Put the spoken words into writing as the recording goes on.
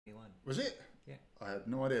21. Was it? Yeah. I had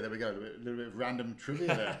no idea. There we go. A little bit of random trivia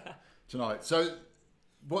there tonight. So,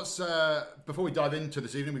 what's before we dive into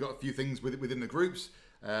this evening, we've got a few things within the groups.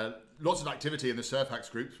 Lots of activity in the Surf Hacks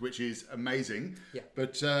groups, which is amazing. Yeah.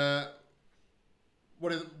 But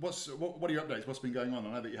what are your updates? What's been going on?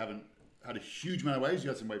 I know that you haven't had a huge amount of waves. You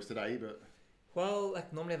had some waves today, but Well,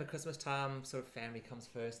 like normally over Christmas time, sort of family comes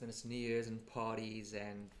first, then it's New Year's and parties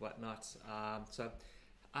and whatnot. So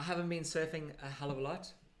I haven't been surfing a hell of a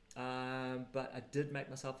lot, but I did make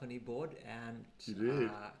myself a new board and You did?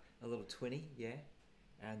 a little 20, yeah.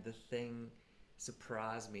 And the thing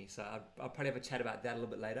surprised me. So I'll probably have a chat about that a little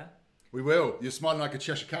bit later. we will. You're smiling like a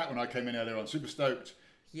Cheshire cat when I came in earlier on. Super stoked.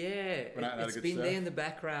 Yeah, Went out and had a it's good been surf. there in the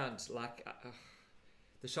background. Like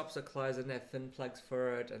the shops are closed, I didn't have fin plugs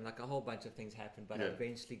for it, and like a whole bunch of things happened. But I Yeah.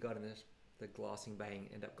 eventually got in the glassing bay,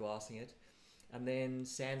 ended up glassing it, and then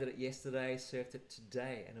sanded it yesterday, surfed it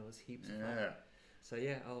today, and it was heaps of fun. Yeah. So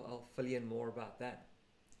yeah, I'll fill you in more about that.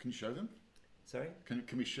 Can you show them? Sorry? Can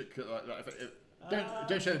we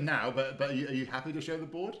don't show them now, but are you happy to show the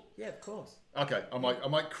board? Yeah, of course. Okay, I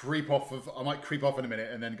might creep off in a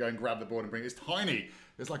minute and then go and grab the board and bring it. It's tiny.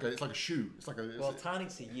 It's like a shoe. Well, tiny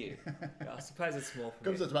to you. I suppose it's small for me.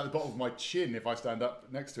 comes up to about the bottom of my chin if I stand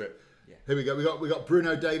up next to it. Yeah. Here we go. We got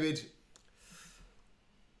Bruno David.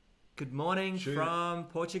 Good morning Shoot. from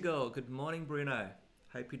Portugal. Good morning, Bruno.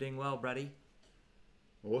 Hope you're doing well, buddy.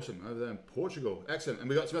 Awesome, over there in Portugal. Excellent. And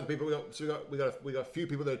we got some other people. We got a few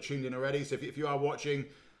people that are tuned in already. So if you are watching,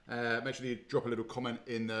 make sure you drop a little comment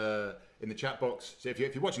in the chat box. So if you're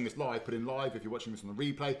watching this live, put in live. If you're watching this on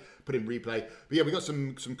the replay, put in replay. But yeah, we got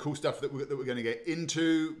some cool stuff that we're going to get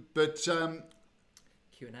into. But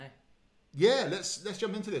Q&A. yeah, let's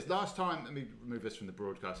jump into this. Last time, let me remove this from the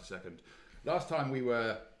broadcast a second. Last time we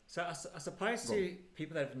were. So I suppose to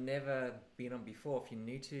people that have never been on before, if you're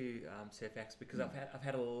new to SurfX, because I've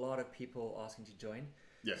had a lot of people asking to join.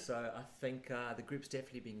 Yeah. So I think the group's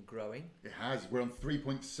definitely been growing. It has. We're on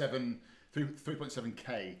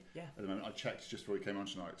 3.7k Yeah. at the moment. I checked just before we came on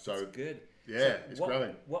tonight. So It's good. yeah, So it's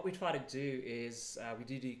growing. What we try to do is we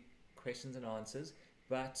do questions and answers,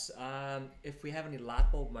 but if we have any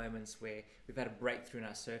light bulb moments where we've had a breakthrough in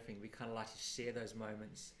our surfing, we kind of like to share those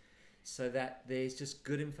moments, so that there's just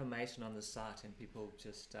good information on the site and people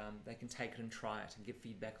just they can take it and try it and give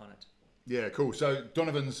feedback on it. Yeah, cool. So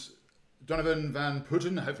Donovan Van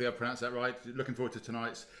Putten, hopefully I pronounced that right. Looking forward to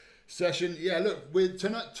tonight's session. Yeah, look,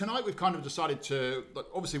 tonight we've kind of decided to,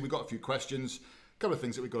 obviously we've got a few questions, a couple of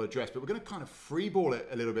things that we've got to address, but we're going to kind of freeball it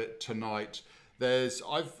a little bit tonight.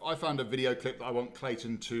 I found a video clip that I want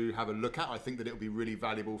Clayton to have a look at. I think that it'll be really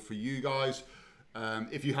valuable for you guys.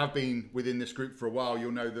 If you have been within this group for a while,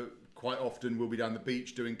 you'll know that quite often we'll be down the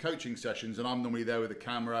beach doing coaching sessions, and I'm normally there with a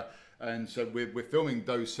camera, and so we're filming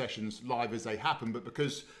those sessions live as they happen. But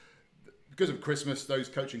because of Christmas, those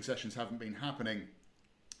coaching sessions haven't been happening,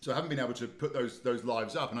 so I haven't been able to put those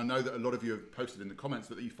lives up. And I know that a lot of you have posted in the comments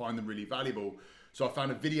that you find them really valuable. So I found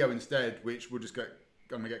a video instead, which we'll just I'm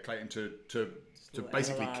going to get Clayton to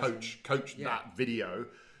basically coach Yeah. that video,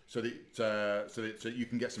 so that you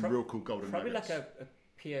can get some real cool golden Probably nuggets. like a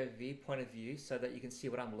POV point of view, so that you can see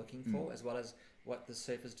what I'm looking for, as well as what the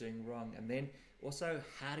surfer's doing wrong, and then also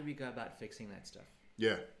how do we go about fixing that stuff.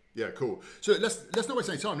 Yeah, cool. So let's not waste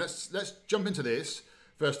any time. Let's jump into this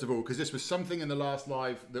first of all, because this was something in the last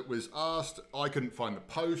live that was asked. I couldn't find the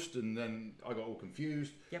post, and then I got all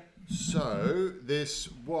confused. Yep. So this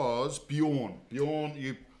was Bjorn. Bjorn,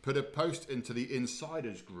 you put a post into the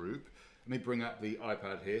Insiders group. Let me bring up the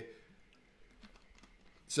iPad here.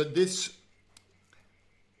 So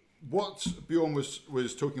what Bjorn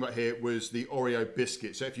was talking about here was the Oreo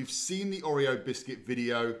biscuit. So if you've seen the Oreo biscuit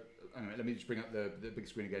video, anyway, let me just bring up the big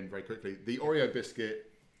screen again very quickly. The Oreo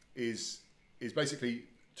biscuit is basically,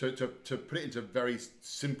 to put it into very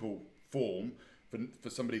simple form for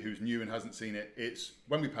somebody who's new and hasn't seen it, it's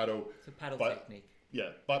when we paddle. It's a paddle by- technique. Yeah,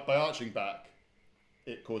 by arching back,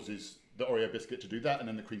 it causes the Oreo biscuit to do that, and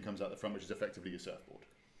then the cream comes out the front, which is effectively your surfboard.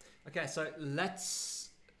 Okay, so let's.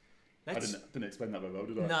 I didn't explain that very well,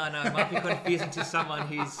 did I? No, it might be confusing to someone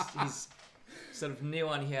who's sort of new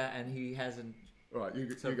on here and who hasn't. All right, you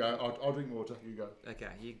go. I'll drink water. You go. Okay,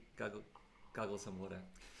 you guggle some water.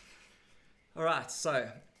 All right, so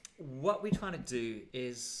what we're trying to do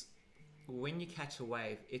is, when you catch a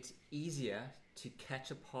wave, it's easier to catch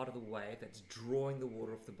a part of the wave that's drawing the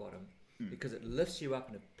water off the bottom, because it lifts you up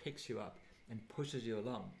and it picks you up and pushes you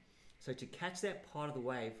along. So to catch that part of the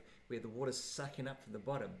wave where the water's sucking up from the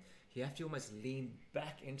bottom, you have to almost lean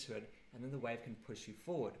back into it, and then the wave can push you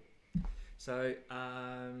forward. So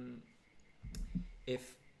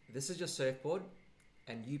if this is your surfboard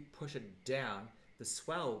and you push it down, the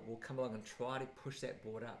swell will come along and try to push that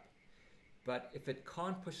board up. But if it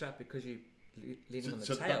can't push up because you're leaning on the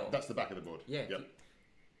tail, that's the back of the board. Yeah. Yep.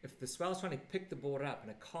 If the swell's trying to pick the board up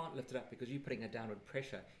and it can't lift it up because you're putting a downward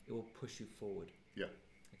pressure, it will push you forward. Yeah.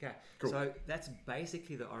 Okay. Cool. So that's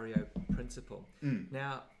basically the Oreo principle.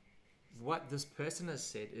 Now, what this person has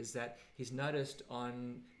said is that he's noticed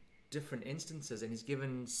on different instances, and he's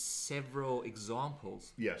given several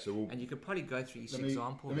examples. Yeah, so and you could probably go through each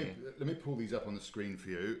example there. Let me pull these up on the screen for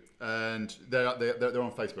you, and they're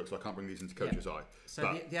on Facebook, so I can't bring these into Coach's Eye.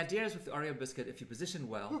 So the idea is with the Oreo biscuit, if you position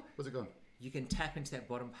well, where's it gone? You can tap into that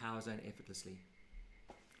bottom power zone effortlessly.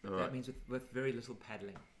 That means with very little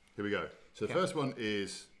paddling. Here we go. So the first one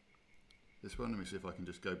is this one. Let me see if I can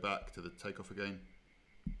just go back to the takeoff again.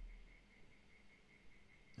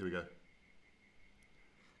 Here we go.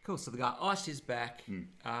 Cool. So the guy arched his back,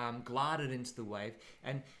 glided into the wave,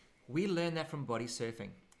 and we learned that from body surfing.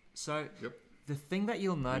 So the thing that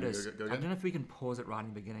you'll notice, go I don't know if we can pause it right in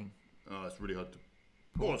the beginning. Oh, it's really hard to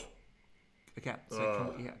pause. Okay,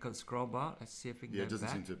 so got the scroll bar. Let's see if we can go it doesn't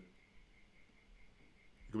back. seem to. It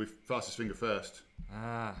could be fastest finger first.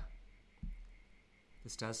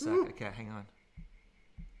 This does suck. Okay, hang on.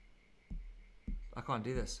 I can't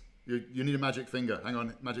do this. You need a magic finger. Hang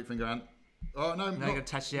on, magic finger, Ant. Oh no! No, you got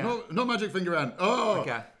to touch it. No, not magic finger, Ant. Oh.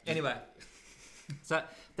 Okay. Anyway, so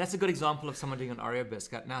that's a good example of someone doing an Oreo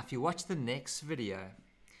biscuit. Now, if you watch the next video,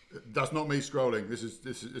 that's not me scrolling. This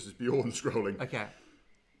is Bjorn scrolling. Okay.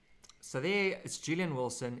 So there, it's Julian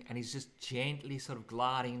Wilson, and he's just gently sort of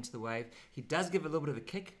gliding into the wave. He does give a little bit of a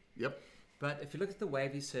kick. Yep. But if you look at the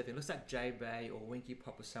wave he's surfing, it looks like J Bay or Winky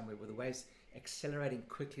Pop or somewhere where the wave's accelerating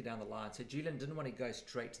quickly down the line. So Julian didn't want to go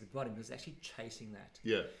straight to the bottom. He was actually chasing that.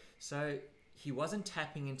 Yeah. So he wasn't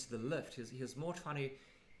tapping into the lift. He was more trying to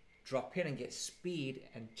drop in and get speed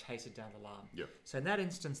and chase it down the line. Yeah. So in that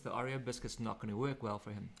instance, the Oreo biscuit's not going to work well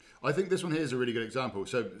for him. I think this one here is a really good example.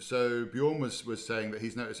 So Bjorn was saying that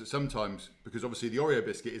he's noticed that sometimes, because obviously the Oreo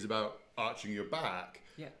biscuit is about arching your back,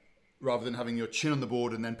 rather than having your chin on the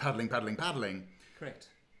board and then paddling. Correct.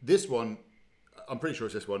 This one, I'm pretty sure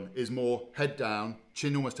it's this one, is more head down,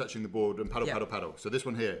 chin almost touching the board, and paddle. So this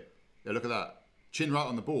one here, look at that, chin right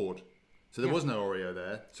on the board. So there was no Oreo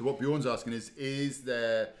there. So what Bjorn's asking is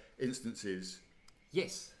there instances?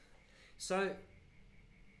 Yes. So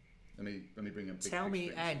let me bring a big tell me,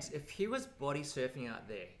 screen. Ant, if he was body surfing out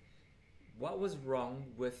there, what was wrong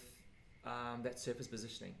with that surface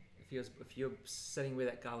positioning? If you're sitting where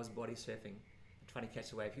that guy was body surfing, trying to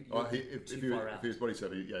catch a wave, if he was body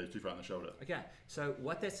surfing, he was too far on the shoulder. Okay, so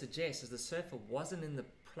what that suggests is the surfer wasn't in the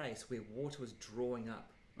place where water was drawing up.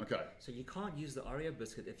 Okay. So you can't use the Oreo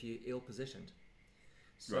biscuit if you're ill positioned.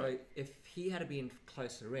 So if he had been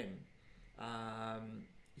closer in,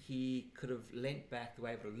 he could have leant back, the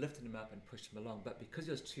wave would have lifted him up and pushed him along. But because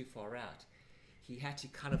he was too far out, he had to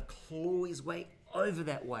kind of claw his way over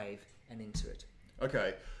that wave and into it.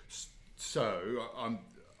 Okay, so I'm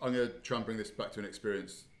going to try and bring this back to an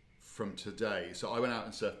experience from today. So I went out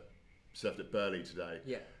and surfed at Burley today.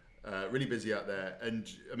 Yeah. Really busy out there, and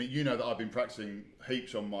I mean, you know that I've been practicing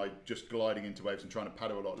heaps on my just gliding into waves and trying to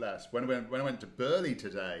paddle a lot less. When I went to Burley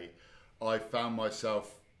today, I found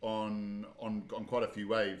myself on quite a few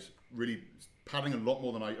waves, really paddling a lot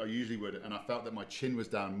more than I usually would, and I felt that my chin was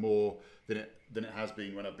down more than it has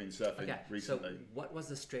been when I've been surfing recently. So what was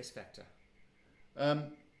the stress factor?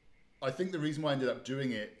 I think the reason why I ended up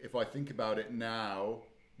doing it, if I think about it now,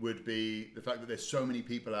 would be the fact that there's so many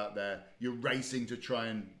people out there. You're racing to try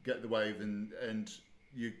and get the wave, and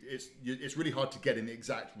it's really hard to get in the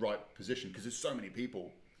exact right position because there's so many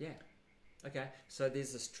people. Yeah. Okay. So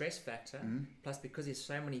there's a stress factor. Plus, because there's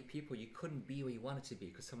so many people, you couldn't be where you wanted to be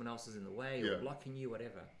because someone else is in the way or blocking you,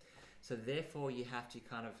 whatever. So therefore, you have to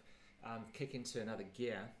kind of kick into another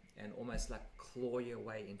gear and almost like claw your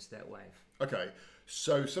way into that wave. Okay.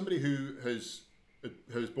 So somebody who has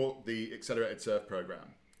bought the Accelerated Surf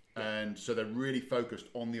program. And so they're really focused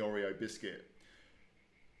on the Oreo biscuit.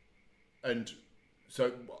 And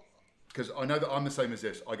so, because I know that I'm the same as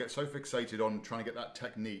this, I get so fixated on trying to get that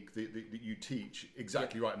technique that you teach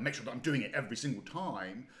exactly right and make sure that I'm doing it every single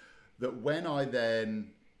time, that when I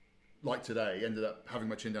then, like today, ended up having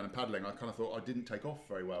my chin down and paddling, I kind of thought I didn't take off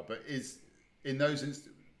very well. But in those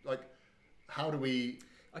instances, like, how do we...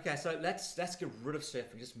 Okay, so let's get rid of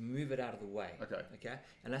surfing, just move it out of the way. Okay,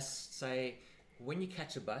 and let's say... when you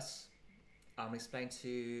catch a bus, I'm explaining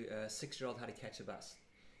to a 6-year-old how to catch a bus.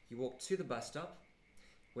 You walk to the bus stop.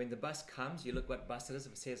 When the bus comes, you look what bus it is.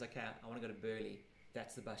 If it says, okay, I want to go to Burley,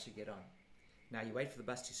 that's the bus you get on. Now you wait for the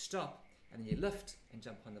bus to stop, and then you lift and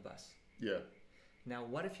jump on the bus. Yeah. Now,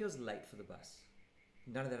 what if you're late for the bus?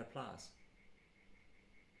 None of that applies.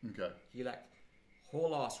 Okay. You like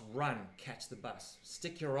haul ass, run, catch the bus,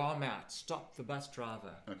 stick your arm out, stop the bus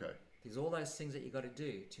driver. Okay. There's all those things that you got to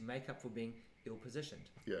do to make up for being ill-positioned.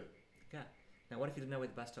 Yeah. Okay. Now, what if you didn't know where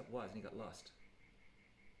the bus stop was and you got lost?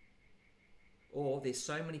 Or there's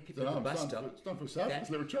so many people at the bus stop. It's done for himself, this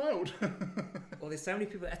little child. Or there's so many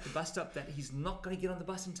people at the bus stop that he's not going to get on the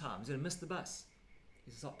bus in time. He's going to miss the bus.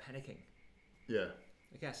 He's start panicking. Yeah.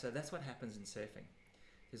 Okay, so that's what happens in surfing.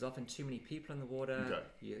 There's often too many people in the water. Okay.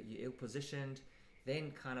 You're ill-positioned.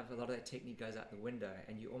 Then kind of a lot of that technique goes out the window,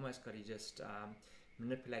 and you almost got to just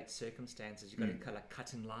manipulate circumstances. You've got to kind of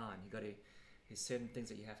cut in line. There's certain things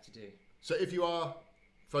that you have to do. So if you are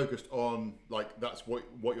focused on, like, that's what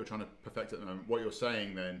you're trying to perfect at the moment, what you're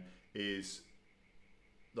saying then is,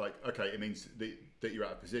 like, okay, it means that you're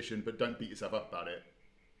out of position, but don't beat yourself up about it.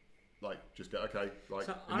 Like, just go, okay. Like,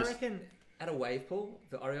 so I reckon at a wave pool,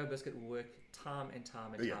 the Oreo biscuit will work time and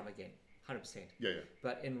time and Yeah. time again. 100%. Yeah.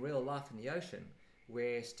 But in real life in the ocean,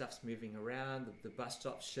 where stuff's moving around, the bus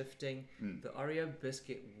stop's shifting, the Oreo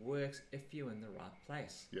biscuit works if you're in the right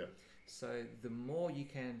place. Yeah. So the more you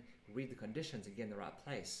can read the conditions and get in the right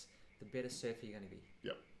place, the better surfer you're going to be.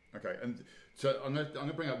 Yeah. Okay. And so I'm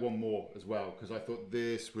gonna bring up one more as well, because I thought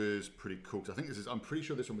this was pretty cool. Because I think I'm pretty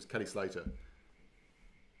sure this one was Kelly Slater.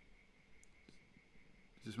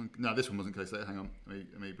 This one? No, this one wasn't Kelly Slater. Hang on.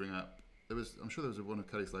 Let me bring up. I'm sure there was one of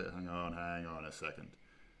Kelly Slater. Hang on a second.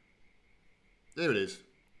 There it is.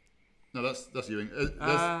 No, that's Ewing.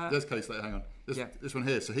 There's Kelly Slater. Hang on. This one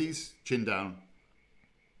here. So he's chin down.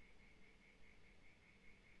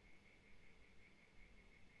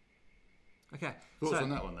 Okay. Thoughts on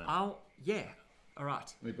that one then? All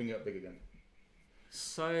right. Let me bring it up big again.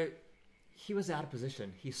 So he was out of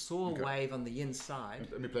position. He saw a Okay. wave on the inside.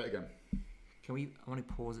 Let me play it again. Can we? I want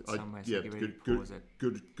to pause it somewhere. Yeah. So get ready to pause it.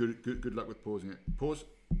 Good luck with pausing it. Pause.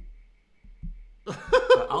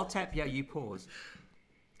 So I'll tap. Yeah, you pause.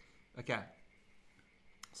 Okay.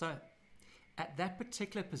 So at that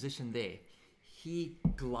particular position there, he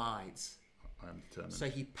glides. I am determined. So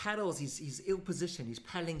he paddles. He's ill positioned. He's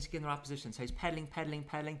paddling to get in the right position. So he's paddling.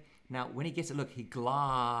 Now when he gets it, look, he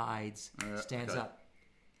glides, stands okay. up.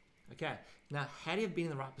 Okay. Now, had he have been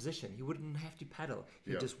in the right position, he wouldn't have to paddle.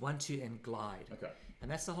 He'd just want to and glide. Okay.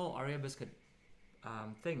 And that's the whole Oreo biscuit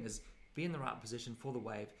thing: is be in the right position for the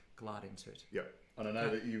wave, glide into it. Yeah. And I know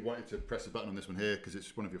that you wanted to press the button on this one here because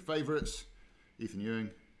it's one of your favourites, Ethan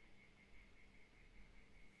Ewing.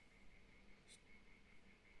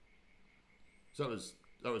 So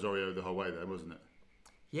that was Oreo the whole way there, wasn't it?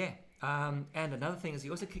 Yeah. And another thing is he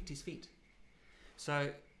also kicked his feet.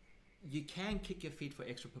 So you can kick your feet for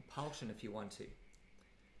extra propulsion if you want to.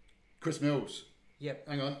 Chris Mills. Yep.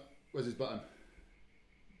 Hang on. Where's his button?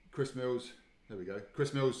 Chris Mills. There we go.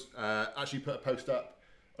 Chris Mills actually put a post up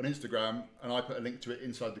on Instagram, and I put a link to it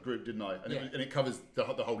inside the group, didn't I? And, it covers the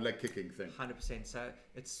whole leg kicking thing. 100%. So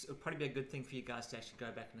it'll probably be a good thing for you guys to actually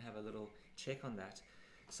go back and have a little check on that.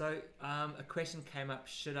 So a question came up: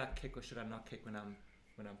 should I kick or should I not kick when I'm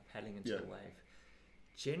paddling into a wave?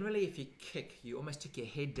 Generally, if you kick, you almost take your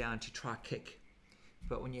head down to try kick.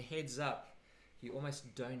 But when your head's up, you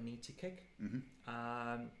almost don't need to kick.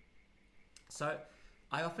 Mm-hmm. So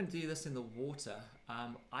I often do this in the water.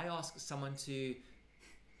 I ask someone to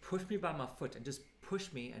push me by my foot and just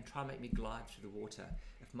push me and try and make me glide through the water.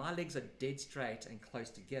 If my legs are dead straight and close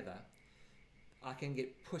together, I can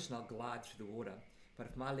get pushed and I'll glide through the water. But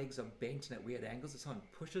if my legs are bent and at weird angles, if someone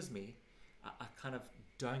pushes me, I kind of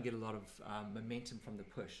don't get a lot of momentum from the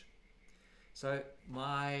push. So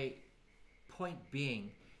my point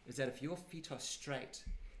being is that if your feet are straight,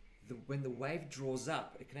 when the wave draws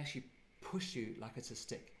up, it can actually push you like it's a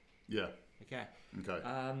stick. Yeah. Okay. Okay.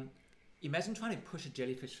 Imagine trying to push a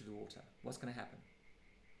jellyfish through the water. What's going to happen?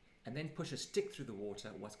 And then push a stick through the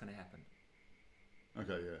water. What's going to happen?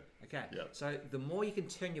 Okay. Yeah. Okay. Yeah. So the more you can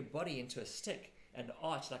turn your body into a stick and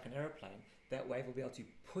arch like an aeroplane, that wave will be able to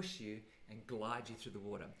push you and glide you through the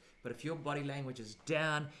water. But if your body language is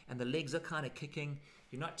down and the legs are kind of kicking,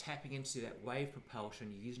 you're not tapping into that wave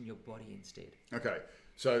propulsion. You're using your body instead. Okay.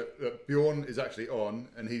 So Bjorn is actually on,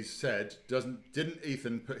 and he's said, didn't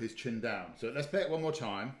Ethan put his chin down? So let's play it one more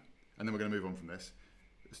time, and then we're going to move on from this.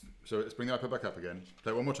 So let's bring the iPad back up again.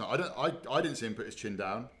 Play it one more time. I didn't see him put his chin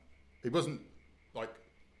down. He wasn't like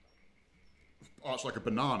arched like a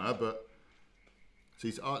banana, but so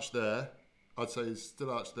he's arched there. I'd say he's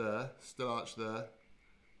still arched there.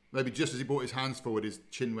 Maybe just as he brought his hands forward, his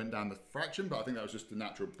chin went down the fraction, but I think that was just a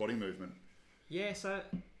natural body movement. Yeah, so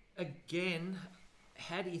again,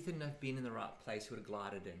 had Ethan have been in the right place, he would have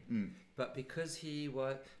glided in. But because he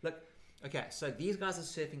was... Look, okay, so these guys are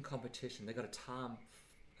surfing competition. They've got a time...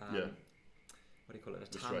 What what do you call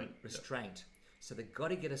it, a time Restraint, restraint. So they've got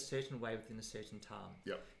to get a certain way within a certain time.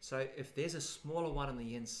 Yep. So if there's a smaller one on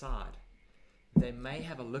the inside, they may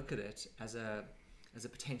have a look at it as a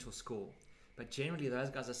potential score. But generally those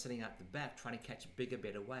guys are sitting out the back trying to catch bigger,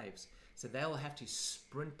 better waves. So they'll have to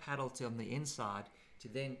sprint paddle to on the inside to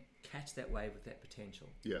then catch that wave with that potential.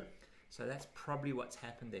 Yeah. So that's probably what's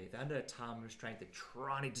happened there. They're under a time restraint. They're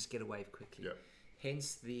trying to just get a wave quickly. Yeah.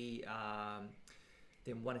 Hence the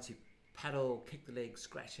them wanting to paddle, kick the leg,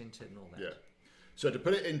 scratch into it and all that. Yeah. So to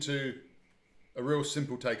put it into a real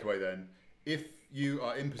simple takeaway then, if you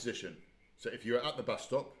are in position, so if you're at the bus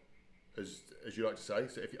stop, as you like to say,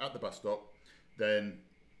 so if you're at the bus stop, then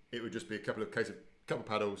it would just be a couple of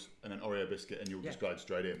paddles and an Oreo biscuit and you'll just glide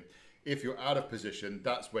straight in. If you're out of position,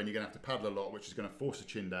 that's when you're going to have to paddle a lot, which is going to force the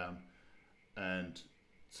chin down. And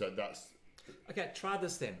so that's... Okay, try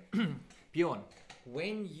this then. Bjorn,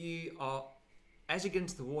 when you are, as you get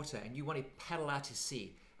into the water and you want to paddle out to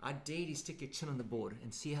sea, I dare you stick your chin on the board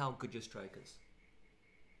and see how good your stroke is.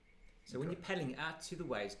 So when you're paddling out to the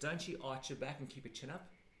waves, don't you arch your back and keep your chin up?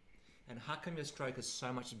 And how come your stroke is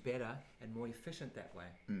so much better and more efficient that way?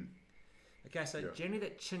 Okay, so generally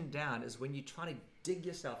that chin down is when you're trying to dig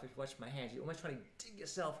yourself, if you watch my hands, you're almost trying to dig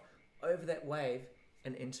yourself over that wave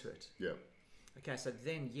and into it. Yeah. Okay, so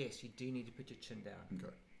then yes, you do need to put your chin down.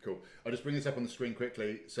 Okay, cool. I'll just bring this up on the screen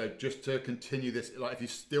quickly. So just to continue this, like if you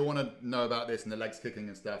still want to know about this and the legs kicking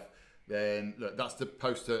and stuff, then look, that's the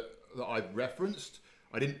poster that I've referenced.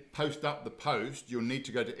 I didn't post up the post. You'll need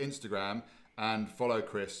to go to Instagram and follow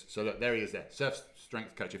Chris. So look, there he is there, Surf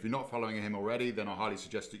Strength Coach. If you're not following him already, then I highly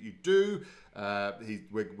suggest that you do.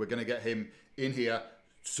 We're going to get him in here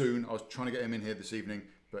soon. I was trying to get him in here this evening,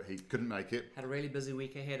 but he couldn't make it. Had a really busy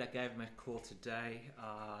week ahead. I gave him a call today,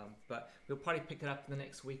 but we'll probably pick it up in the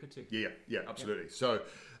next week or two. Yeah, absolutely. So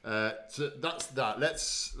that's that.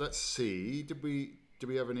 Let's see. Did we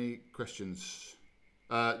have any questions?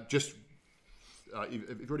 You've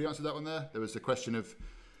already answered that one there. There was a question of,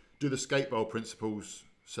 do the skate bowl principles,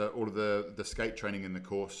 so all of the skate training in the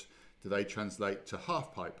course, do they translate to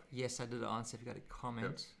half pipe? Yes, I did answer. If you got a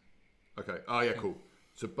comment. Yep. Okay. Oh yeah, cool.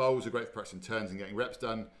 So bowls are great for practicing turns and getting reps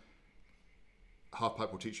done. Half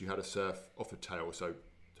pipe will teach you how to surf off a tail. So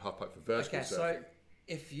half pipe for vertical surfing. So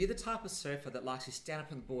if you're the type of surfer that likes to stand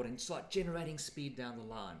up on the board and start generating speed down the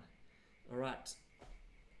line, all right.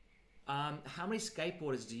 How many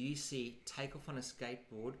skateboarders do you see take off on a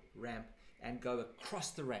skateboard ramp and go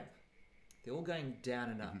across the ramp? They're all going down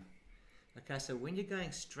and up. Okay, so when you're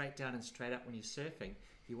going straight down and straight up when you're surfing,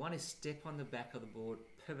 you want to step on the back of the board,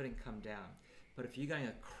 pivot and come down. But if you're going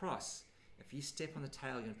across, if you step on the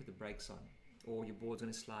tail, you're going to put the brakes on, or your board's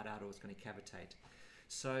going to slide out, or it's going to cavitate.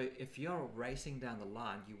 So if you're racing down the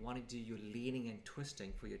line, you want to do your leaning and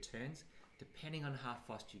twisting for your turns, depending on how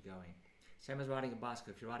fast you're going. Same as riding a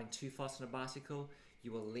bicycle. If you're riding too fast on a bicycle,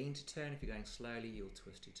 you will lean to turn. If you're going slowly, you'll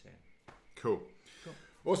twist to turn. Cool.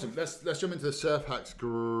 Awesome. Let's jump into the Surf Hacks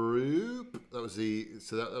group. That was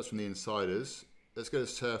from the insiders. Let's go to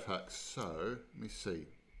Surf Hacks. So let me see.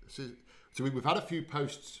 So we've had a few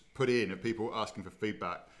posts put in of people asking for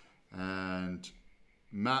feedback, and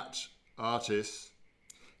Matt Artis.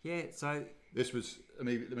 Yeah. So this was. Let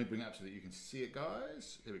me bring it up so that you can see it,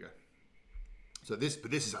 guys. Here we go. So this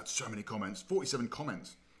has had so many comments. 47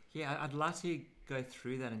 comments. Yeah, I'd like to go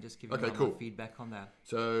through that and just give you more feedback on that.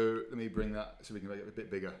 So let me bring that so we can make it a bit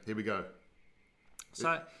bigger. Here we go.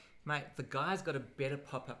 So, mate, the guy's got a better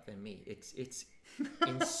pop-up than me. It's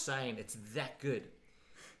insane. It's that good.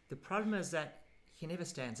 The problem is that he never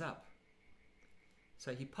stands up.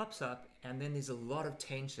 So he pops up and then there's a lot of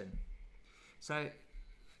tension. So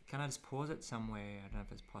can I just pause it somewhere? I don't know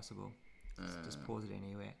if it's possible. Just pause it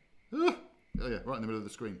anywhere. Oh yeah, right in the middle of the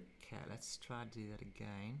screen. Okay, let's try to do that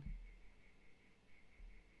again.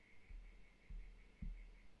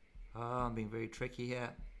 Oh, I'm being very tricky here.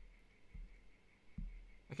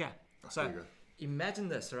 Okay, so imagine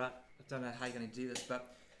this, all right? I don't know how you're going to do this,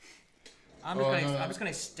 but I'm just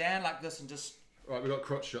going to stand like this and just... Right, we've got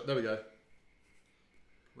crotch shot. There we go.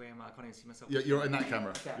 Where am I? I can't even see myself. Yeah, you're in that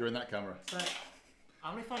camera. Okay. You're in that camera. So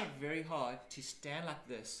I'm going to find it very hard to stand like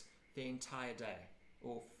this the entire day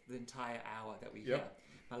or the entire hour that we're here.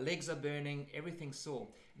 My legs are burning, everything's sore,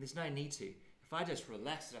 and there's no need to. If I just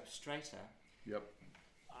relax it up straighter,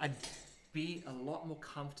 I'd be a lot more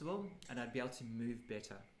comfortable and I'd be able to move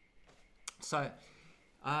better. So,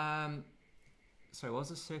 sorry, what was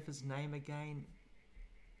the surfer's name again?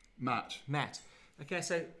 Matt. Okay,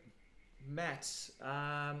 so Matt,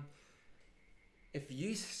 if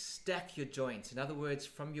you stack your joints, in other words,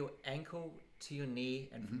 from your ankle to your knee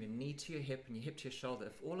and from your knee to your hip and your hip to your shoulder,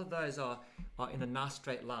 if all of those are in a nice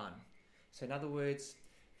straight line, So in other words,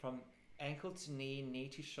 from ankle to knee, knee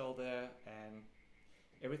to shoulder, and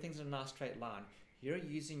everything's in a nice straight line. You're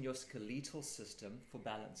using your skeletal system for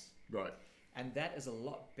balance. Right. And that is a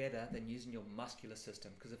lot better than using your muscular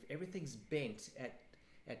system, because if everything's bent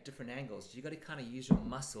at different angles, you've got to kind of use your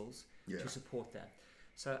muscles to support that.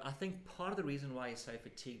 So I think part of the reason why you're so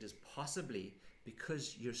fatigued is possibly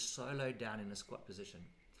because you're so low down in a squat position.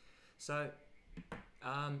 So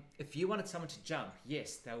if you wanted someone to jump,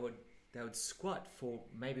 yes, they would squat for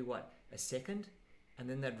maybe a second, and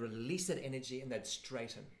then they'd release that energy and they'd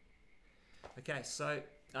straighten. Okay, so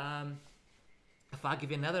if I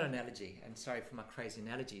give you another analogy, and sorry for my crazy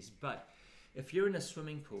analogies, but if you're in a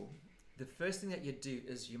swimming pool, the first thing that you do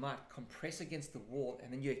is you might compress against the wall,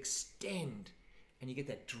 and then you extend and you get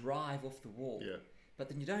that drive off the wall. Yeah. But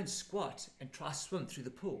then you don't squat and try swim through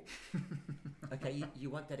the pool. Okay, you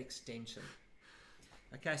want that extension.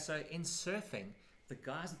 Okay, so in surfing, the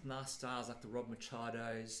guys with nice styles like the Rob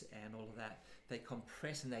Machados and all of that, they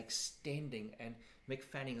compress and they're extending, and Mick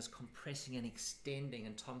Fanning is compressing and extending,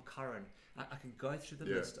 and Tom Curran. I can go through the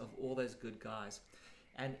list of all those good guys.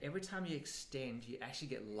 And every time you extend, you actually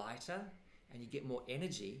get lighter and you get more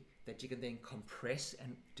energy that you can then compress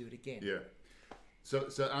and do it again. Yeah. So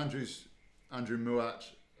Andrew Muat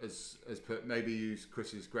has put, maybe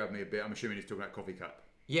Chris has grabbed me a bit. I'm assuming he's talking about coffee cup.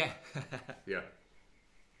 Yeah. Yeah.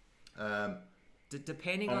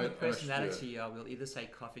 Depending on the personality, we'll either say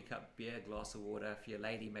coffee cup, beer, glass of water. If you're a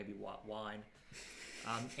lady, maybe white wine.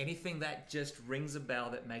 Anything that just rings a bell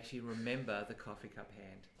that makes you remember the coffee cup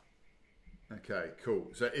hand. Okay, cool.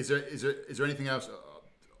 So is there anything else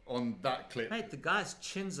on that clip? Mate, the guy's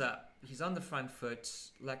chin's up. He's on the front foot.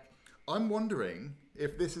 Like, I'm wondering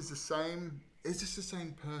if this is the same. Is this the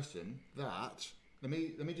same person that? Let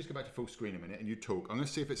me just go back to full screen a minute, and you talk. I'm going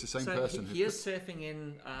to see if it's the same person. He is surfing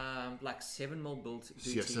in like 7mm boots.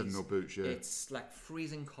 Yeah, 7mm boots. Yeah. It's like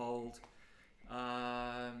freezing cold.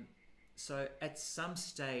 So at some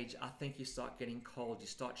stage, I think you start getting cold. You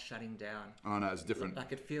start shutting down. Oh no, it's different.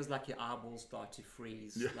 Like it feels like your eyeballs start to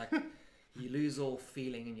freeze. Yeah. Like you lose all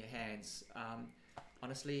feeling in your hands.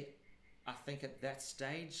 Honestly, I think at that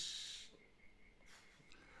stage.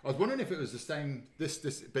 I was wondering if it was the same. This,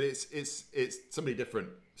 but it's somebody different.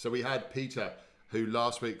 So we had Peter, who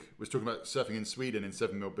last week was talking about surfing in Sweden in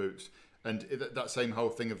 7mm boots, and that same whole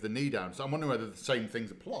thing of the knee down. So I'm wondering whether the same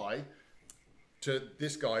things apply to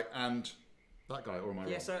this guy and that guy, or am I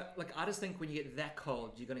wrong? Yeah. So like I just think when you get that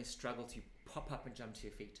cold, you're going to struggle to pop up and jump to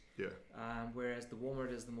your feet. Yeah. Whereas the warmer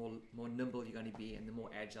it is, the more nimble you're going to be, and the more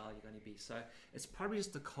agile you're going to be. So it's probably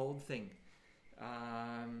just the cold thing.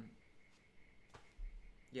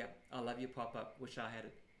 Yeah, I love your pop-up. Wish I had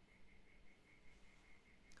it.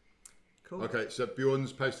 Cool. Okay, so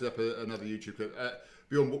Bjorn's posted up another YouTube clip.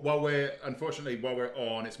 Bjorn, while we're on, it's gonna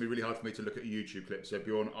be really hard for me to look at a YouTube clip. So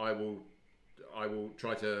Bjorn, I will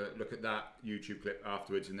try to look at that YouTube clip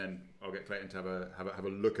afterwards, and then I'll get Clayton to have a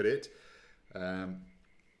look at it.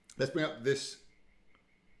 Let's bring up this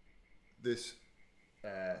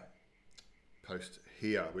post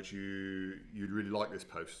here, which you'd really like this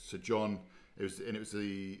post. So John. It was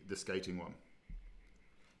the skating one.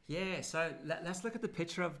 Yeah, so let's look at the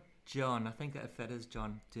picture of John. I think that is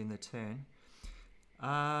John doing the turn.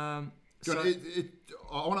 John,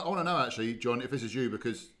 I want to know actually, John, if this is you,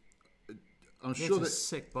 because I'm sure that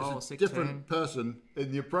sick ball, it's a sick different turn. person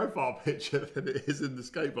in your profile picture than it is in the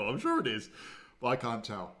skateboard. I'm sure it is, but I can't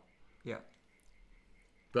tell. Yeah.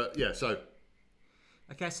 But yeah, so.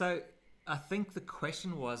 Okay, so I think the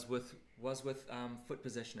question was with foot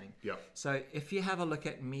positioning. Yeah. So if you have a look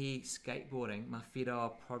at me skateboarding, my feet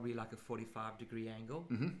are probably like a 45-degree angle.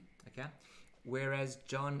 Mm-hmm. Okay. Whereas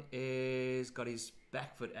John is got his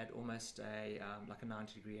back foot at almost like a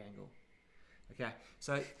 90-degree angle. Okay.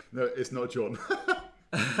 So no, it's not John.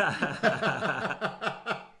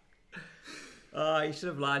 Oh, you should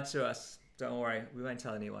have lied to us. Don't worry, we won't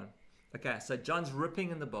tell anyone. Okay. So John's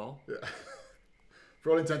ripping in the bowl. Yeah.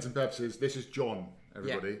 For all intents and purposes, this is John.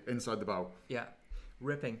 Everybody inside the bowl. Yeah,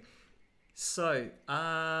 ripping. So, do you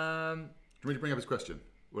want me to bring up his question?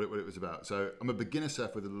 What it was about? So, I'm a beginner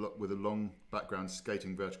surfer with a long background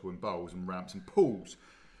skating vertical in bowls and ramps and pools.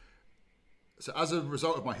 So, as a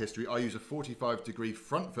result of my history, I use a 45-degree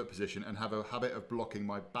front foot position and have a habit of blocking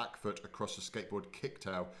my back foot across the skateboard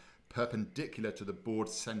kicktail, perpendicular to the board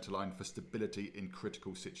centerline for stability in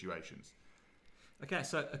critical situations. Okay,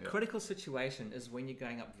 so a critical situation is when you're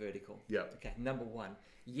going up vertical. Yeah. Okay, number one.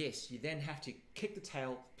 Yes, you then have to kick the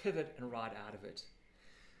tail, pivot, and ride out of it.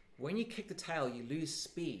 When you kick the tail, you lose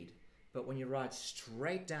speed, but when you ride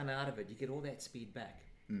straight down out of it, you get all that speed back.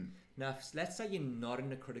 Now, let's say you're not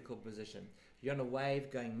in a critical position. You're on a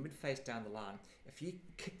wave going mid-face down the line. If you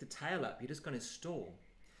kick the tail up, you're just going to stall.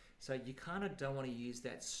 So you kind of don't want to use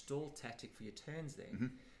that stall tactic for your turns there. Mm-hmm.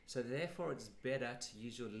 So therefore, it's better to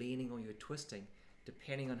use your leaning or your twisting,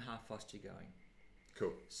 depending on how fast you're going.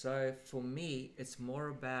 Cool. So for me, it's more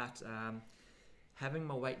about having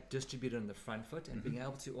my weight distributed on the front foot and being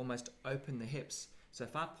able to almost open the hips. So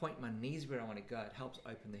if I point my knees where I want to go, it helps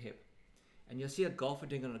open the hip. And you'll see a golfer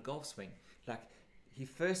doing it on a golf swing. Like he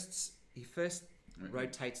first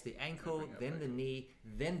rotates the ankle, then the knee,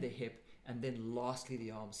 then the hip, and then lastly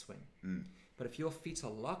the arm swing. But if your feet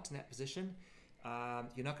are locked in that position,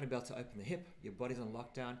 you're not going to be able to open the hip. Your body's on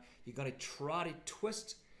lockdown. You're going to try to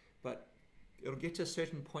twist, but it'll get to a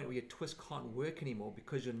certain point where your twist can't work anymore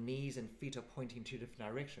because your knees and feet are pointing in two different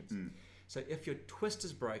directions. So if your twist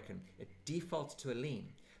is broken, it defaults to a lean.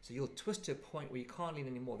 So you'll twist to a point where you can't lean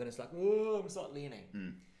anymore. Then it's like, oh, I'm going to start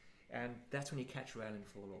leaning. And that's when you catch rail and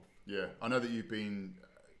fall off. Yeah, I know that you've been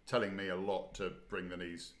telling me a lot to bring the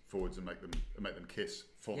knees forwards and make them kiss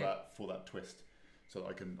for that twist, so that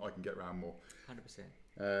I can get around more.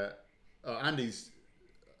 100%. Andy's.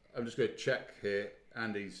 I'm just going to check here.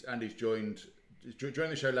 Andy's joined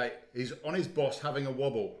the show late. He's on his boss having a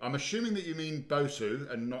wobble. I'm assuming that you mean Bosu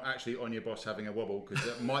and not actually on your boss having a wobble, because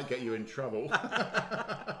that might get you in trouble.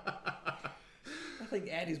 I think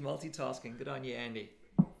Andy's multitasking. Good on you, Andy.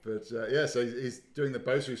 But so he's doing the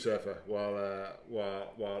Bosu surfer while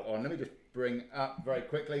on. Let me just bring up very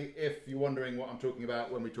quickly. If you're wondering what I'm talking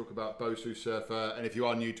about when we talk about Bosu surfer, and if you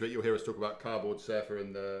are new to it, you'll hear us talk about cardboard surfer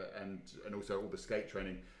and also all the skate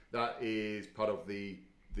training. That is part of the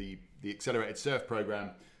accelerated surf program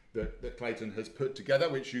that Clayton has put together,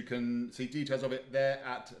 which you can see details of it there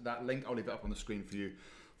at that link. I'll leave it up on the screen for you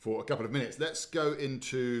for a couple of minutes. Let's go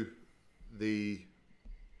into the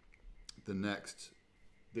next.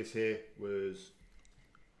 This here was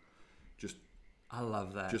just... I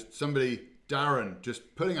love that. Just somebody, Darren,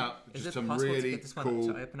 just putting up just some really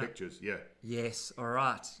cool pictures. Yeah. Yes. All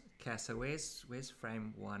right. Okay. So where's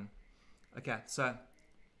frame one? Okay. So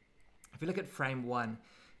if you look at frame one,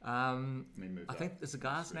 I think there's a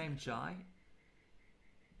guy's name Jai.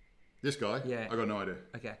 This guy? Yeah. I got no idea.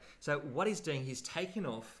 Okay. So what he's doing, he's taken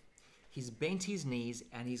off, he's bent his knees,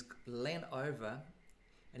 and he's leaned over.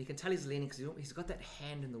 And you can tell he's leaning because he's got that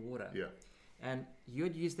hand in the water. Yeah. And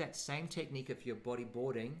you'd use that same technique if you're body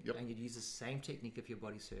boarding, and you'd use the same technique if you're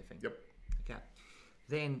body surfing. Yep. Okay.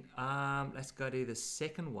 Then let's go to the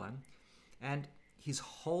second one. And he's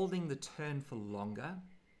holding the turn for longer.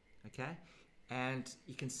 Okay. And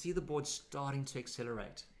you can see the board starting to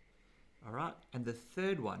accelerate. All right. And the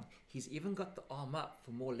third one, he's even got the arm up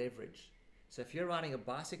for more leverage. So if you're riding a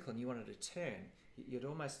bicycle and you wanted to turn, you'd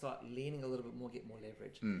almost start leaning a little bit more, get more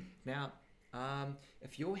leverage. Now,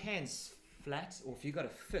 if your hand's flat, or if you got a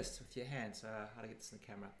fist with your hands, how to get this in the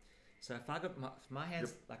camera? So if I got my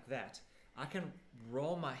hands like that, I can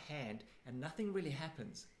roll my hand and nothing really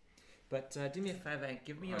happens. But do me a favor and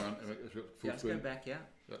give me your... let's go back,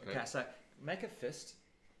 Okay, so make a fist.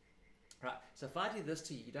 Right, so if I do this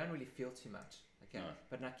to you, you don't really feel too much. Okay, no.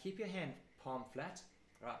 But now keep your hand palm flat.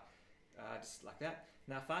 Right, just like that.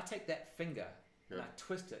 Now if I take that finger and I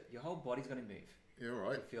twist it, your whole body's going to move. Yeah, all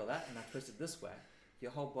right. You feel that? And I twist it this way,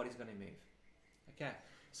 your whole body's going to move. Okay,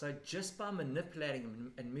 so just by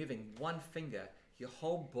manipulating and moving one finger, your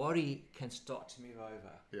whole body can start to move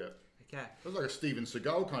over. Yeah. Okay. That was like a Steven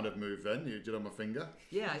Seagal kind of move then, you did on my finger.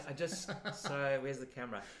 Yeah, I just, so where's the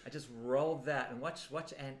camera? I just rolled that and watch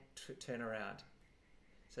Ant turn around.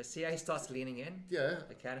 So see how he starts leaning in? Yeah.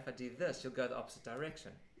 Okay, and if I do this, you'll go the opposite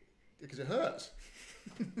direction. Because it hurts.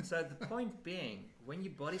 So the point being, when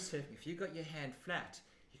you're body surfing, if you got your hand flat,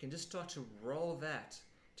 you can just start to roll that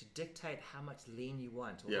to dictate how much lean you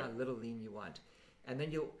want or how little lean you want. And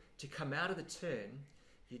then to come out of the turn,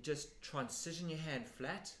 you just transition your hand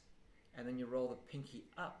flat and then you roll the pinky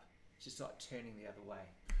up to start turning the other way.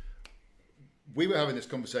 We were having this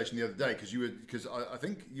conversation the other day because I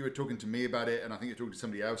think you were talking to me about it, and I think you're talking to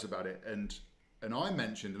somebody else about it, and I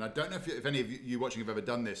mentioned, and I don't know if any of you watching have ever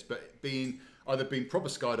done this, but either been proper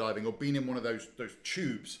skydiving or been in one of those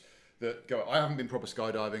tubes that go. I haven't been proper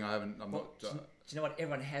skydiving. I'm not. Do you know what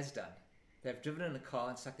everyone has done? They've driven in a car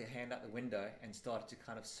and stuck their hand out the window and started to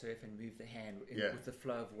kind of surf and move the hand with the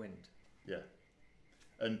flow of wind. Yeah.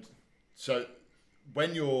 And so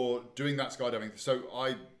when you're doing that skydiving, so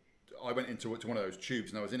I went into one of those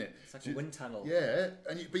tubes and I was in it. It's like a wind tunnel. Yeah,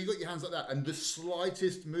 but you got your hands like that, and the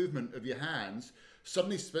slightest movement of your hands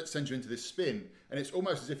suddenly sends you into this spin, and it's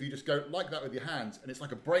almost as if you just go like that with your hands, and it's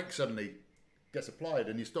like a brake suddenly gets applied,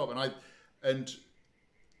 and you stop. And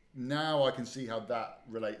now I can see how that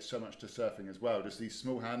relates so much to surfing as well. Just these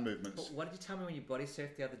small hand movements. What did you tell me when you body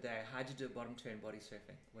surfed the other day? How'd you do a bottom turn body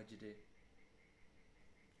surfing? What'd you do?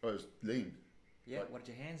 Oh, it was lean. Yeah, Like- what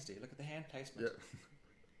did your hands do? Look at the hand placement. Yeah.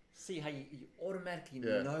 See how you automatically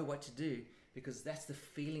Yeah. know what to do because that's the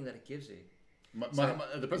feeling that it gives you. At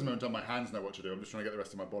the present moment in time, my hands know what to do. I'm just trying to get the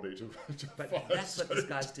rest of my body to But follow that's what this suit.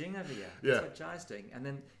 guy's doing over here. Yeah. That's what Jai's doing. And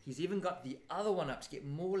then he's even got the other one up to get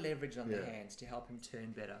more leverage on the Yeah. hands to help him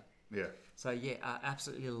turn better. Yeah. So yeah, I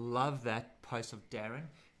absolutely love that post of Darren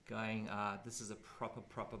going, this is a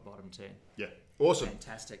proper bottom turn. Yeah. Awesome.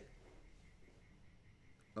 Fantastic.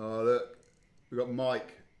 Look, we've got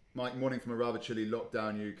Mike. Mike, morning from a rather chilly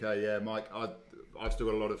lockdown UK. Yeah, Mike, I've still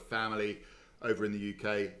got a lot of family over in the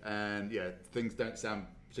UK, and yeah, things don't sound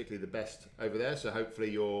particularly the best over there. So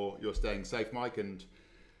hopefully you're staying safe, Mike, and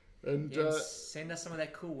Yeah, send us some of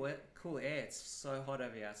that cool air. It's so hot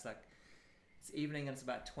over here. It's like it's evening and it's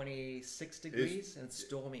about 26 degrees and it's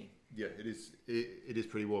stormy. yeah, it is. It is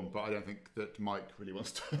pretty warm, but I don't think that Mike really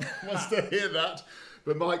wants to hear that.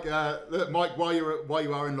 But Mike, look, Mike, while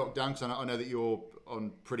you are in lockdown, because I know that you're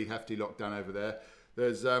on pretty hefty lockdown over there.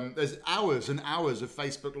 There's hours and hours of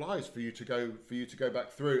Facebook Lives for you to go back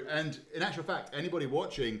through. And in actual fact, anybody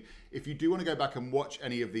watching, if you do want to go back and watch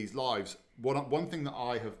any of these lives, one thing that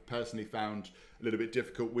I have personally found a little bit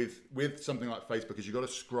difficult with something like Facebook is you've got to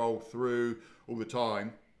scroll through all the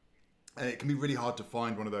time. And it can be really hard to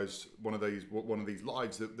find one of these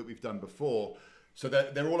lives that we've done before. So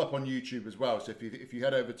they're all up on YouTube as well. So if you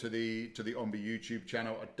head over to the Ombi YouTube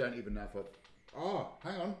channel, I don't even know if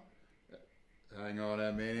hang on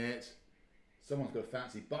a minute. Someone's got a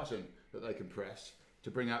fancy button that they can press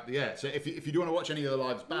to bring up the air. So if you do want to watch any of the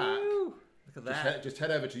lives back, Woo! Look at that. just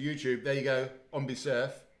head over to YouTube. There you go, Ombi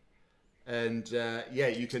Surf. And yeah,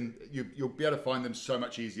 you'll be able to find them so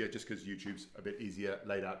much easier just because YouTube's a bit easier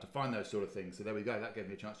laid out to find those sort of things. So there we go. That gave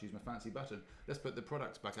me a chance to use my fancy button. Let's put the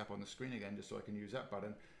products back up on the screen again just so I can use that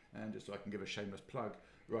button and just so I can give a shameless plug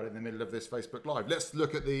right in the middle of this Facebook Live. Let's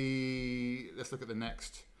look at the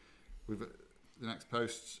next. The next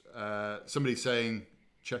post. Somebody saying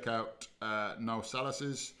check out Noel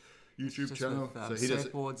Salas's YouTube Just channel. with,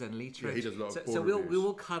 surfboards and leech yeah, he does a lot of so board we reviews.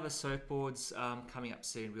 will cover surfboards coming up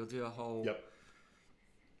soon. We'll do a whole Yep.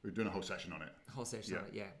 We're doing a whole session on it. session on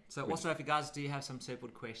it. Yeah. So Which- also, if you guys do have some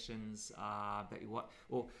surfboard questions that you want,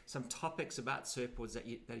 or some topics about surfboards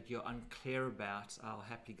that you're unclear about, I'll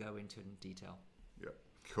happily go into it in detail. Yeah.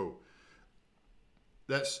 Cool.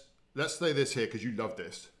 Let's say this here because you love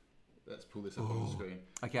this. Let's pull this up on the screen.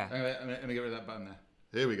 Okay. Let me get rid of that button there.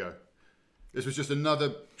 Here we go. This was just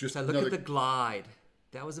another. So look at the glide.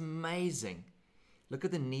 That was amazing. Look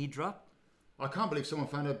at the knee drop. I can't believe someone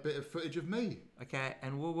found a bit of footage of me. Okay,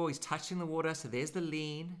 and whoa, he's touching the water. So there's the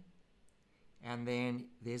lean, and then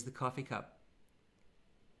there's the coffee cup.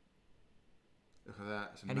 Look at that.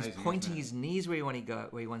 It's And amazing, he's pointing isn't it? his knees where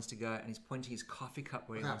he wants to go, and he's pointing his coffee cup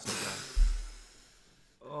where he wants to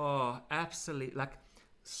go. Oh, absolutely! Like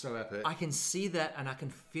So epic. I can see that, and I can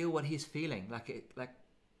feel what he's feeling.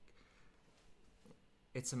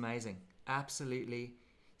 It's amazing. Absolutely.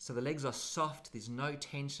 So the legs are soft. There's no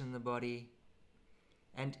tension in the body.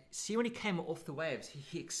 And see, when he came off the waves,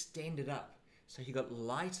 he extended up, so he got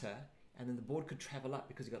lighter, and then the board could travel up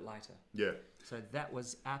because he got lighter. Yeah. So that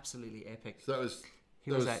was absolutely epic. So that was.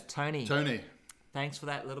 Who was that? Tony. Tony. Thanks for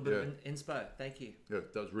that little bit Yeah. of inspo. Thank you. Yeah,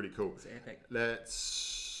 that was really cool. It's epic.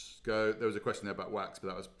 Let's go. There was a question there about wax, but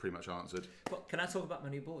that was pretty much answered. Well, can I talk about my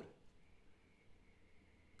new board?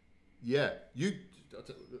 Yeah,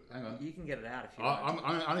 hang on. You can get it out if you want.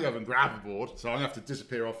 I'm going to go and grab a board, so I'm going to have to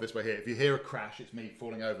disappear off this way here. If you hear a crash, it's me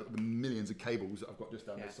falling over the millions of cables that I've got just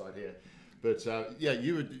down this side here. But yeah,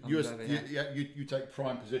 you take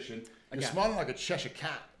prime position. You're Okay. smiling like a Cheshire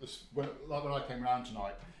cat, like when I came round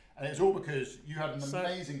tonight, and it's all because you had an So-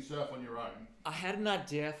 amazing surf on your own. I had an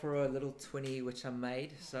idea for a little 20 which I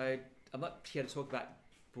made. So I'm not here to talk about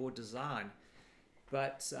board design,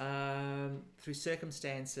 but through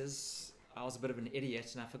circumstances, I was a bit of an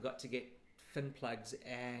idiot and I forgot to get fin plugs,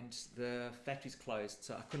 and the factory's closed,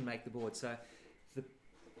 so I couldn't make the board. So the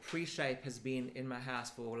pre-shape has been in my house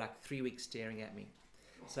for like 3 weeks staring at me.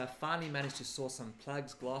 So I finally managed to source some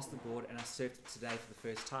plugs, glass the board, and I surfed it today for the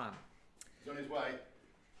first time. He's on his way.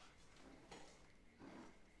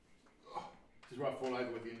 Oh, this is where I fall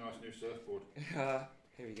over with your nice new surfboard.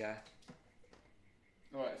 Here we go.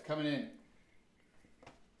 All right, it's coming in.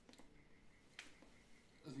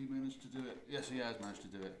 Has he managed to do it? Yes, he has managed to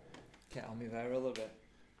do it. Okay, I'll move over a little bit.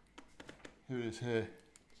 Who is here?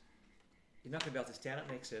 You're not going to be able to stand up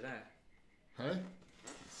next to it, eh? Hey?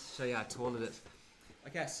 Show you how tall it is.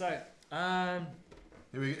 Okay, so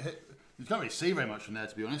Here we, you can't really see very much from there,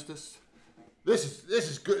 to be honest. This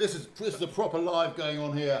is good. This is a proper live going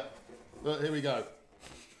on here. But here we go.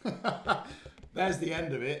 There's the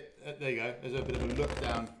end of it. There you go. There's a bit of a look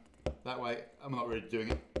down that way. I'm not really doing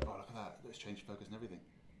it. Oh, look at that. Let's change focus and everything.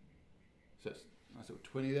 So it's a nice little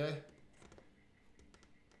 20 there.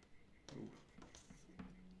 Ooh.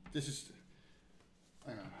 This is.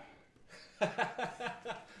 Hang on.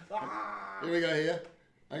 Here we go. Here.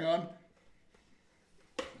 Hang on.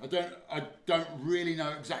 I don't really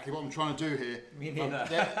know exactly what I'm trying to do here. Me neither.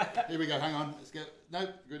 Here we go. Hang on. Let's go. No,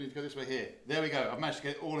 we need to go this way here. There we go. I've managed to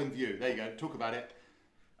get it all in view. There you go. Talk about it.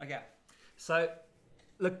 Okay. So,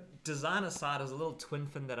 look, design aside, it was a little twin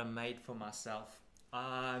fin that I made for myself,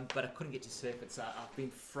 but I couldn't get to surf it, so I've been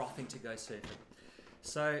frothing to go surf it.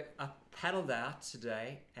 So I paddled out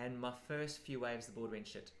today, and my first few waves, the board went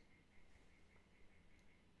shit.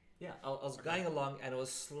 Yeah, I was going along, and it was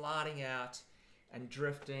sliding out and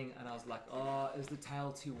drifting, and I was like, oh, is the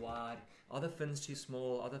tail too wide? Are the fins too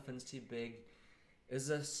small? Are the fins too big? Is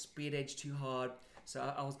the speed edge too hard? So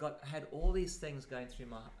I had all these things going through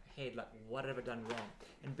my head, like what have I done wrong?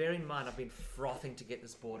 And bear in mind, I've been frothing to get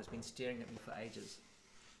this board. It's been staring at me for ages.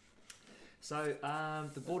 So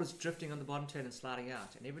the board is drifting on the bottom turn and sliding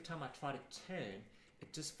out, and every time I try to turn,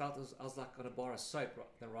 it just felt I was like on a bar of soap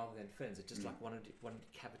rather than fins. It just like wanted to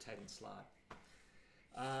cavitate and slide.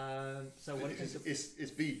 So what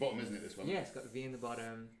it's V bottom, isn't it? This one. Yeah, it's got a V in the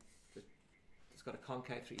bottom. It's got a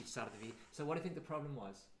concave through each side of the V. So what do you think the problem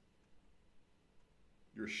was?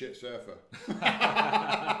 You're a shit surfer.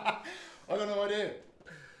 I got no idea.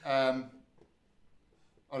 I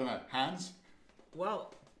don't know. Hands?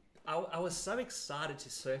 Well, I was so excited to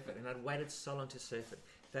surf it, and I'd waited so long to surf it,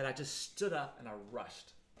 that I just stood up and I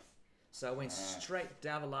rushed. So I went straight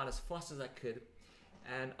down the line as fast as I could,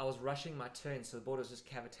 and I was rushing my turn, so the board was just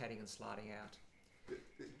cavitating and sliding out.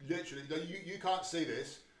 Literally, you can't see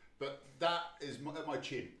this, but that is at my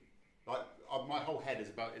chin. Like my whole head is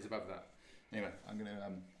above that. Anyway, I'm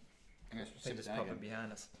gonna sit This down problem again.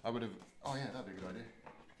 behind us. I would have. Oh yeah, that'd be a good idea.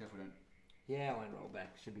 Be careful, don't. Yeah, I won't roll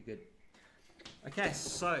back. Should be good. Okay,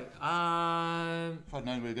 so If I'd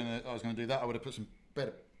known I was gonna do that, I would have put some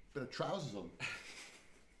better trousers on.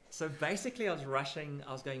 So basically, I was rushing.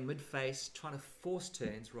 I was going mid-face, trying to force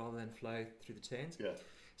turns rather than flow through the turns. Yeah.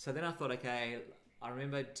 So then I thought, okay, I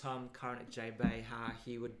remember Tom Curran at J Bay, how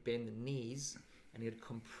he would bend the knees and he'd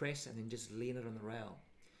compress and then just lean it on the rail.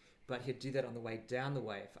 But he'd do that on the way down the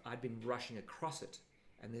wave. I'd been rushing across it,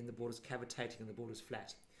 and then the board was cavitating and the board was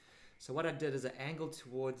flat. So what I did is I angled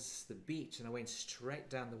towards the beach and I went straight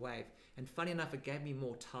down the wave. And funny enough, it gave me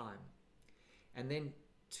more time. And then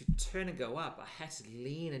to turn and go up, I had to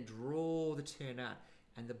lean and draw the turn out,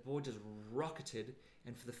 and the board just rocketed.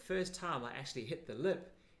 And for the first time, I actually hit the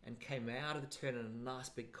lip and came out of the turn in a nice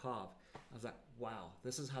big carve. I was like, wow,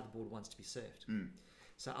 this is how the board wants to be surfed.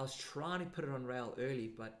 So I was trying to put it on rail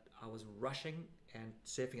early, but I was rushing and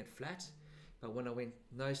surfing it flat. But when I went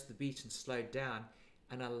nose to the beach and slowed down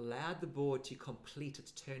and allowed the board to complete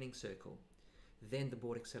its turning circle, then the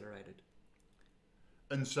board accelerated.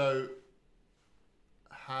 And so,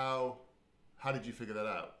 how did you figure that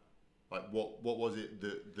out? Like, what was it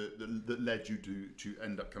that led you to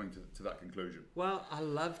end up coming to that conclusion? Well, I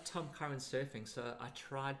love Tom Curran surfing, so I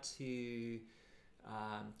tried to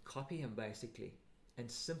copy him basically. And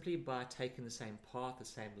simply by taking the same path, the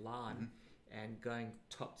same line, and going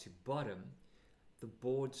top to bottom, the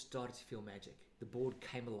board started to feel magic. The board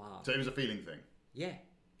came alive. So it was a feeling thing? Yeah.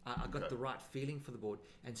 I got the right feeling for the board.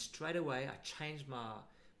 And straight away, I changed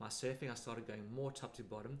my surfing. I started going more top to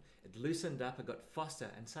bottom. It loosened up, I got faster,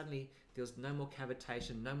 and suddenly there was no more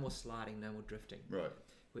cavitation, no more sliding, no more drifting. Right.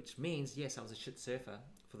 Which means, yes, I was a shit surfer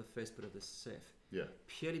for the first bit of the surf. Yeah.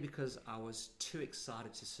 Purely because I was too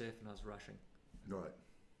excited to surf and I was rushing. Right.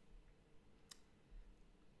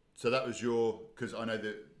 So that was because I know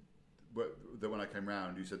that when I came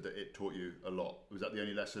round, you said that it taught you a lot. Was that the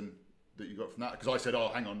only lesson that you got from that? Because I said, oh,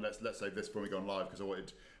 hang on, let's save this before we go on live, because I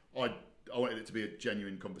wanted it to be a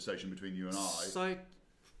genuine conversation between you and I. So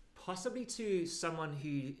possibly to someone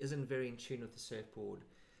who isn't very in tune with the surfboard,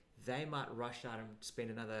 they might rush out and spend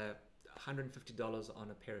another $150 on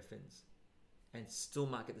a pair of fins and still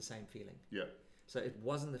might get the same feeling. Yeah. So it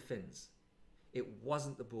wasn't the fins. It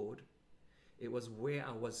wasn't the board. It was where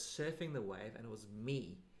I was surfing the wave, and it was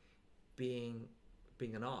me being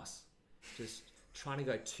an ass, just trying to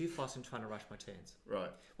go too fast and trying to rush my turns. Right.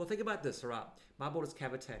 Well, think about this, all right? My board is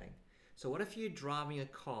cavitating. So what if you're driving a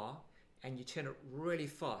car and you turn it really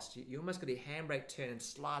fast? You almost got a handbrake turn and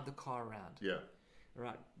slide the car around. Yeah. All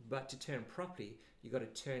right. But to turn properly, you got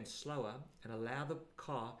to turn slower and allow the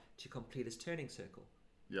car to complete its turning circle.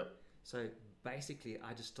 Yep. So basically,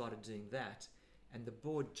 I just started doing that, and the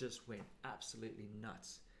board just went absolutely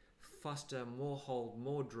nuts. Faster, more hold,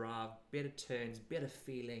 more drive, better turns, better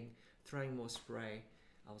feeling, throwing more spray.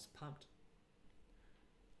 I was pumped.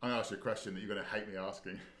 I'm going to ask you a question that you're going to hate me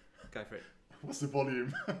asking. Go for it. What's the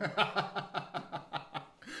volume?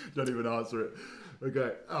 Don't even answer it.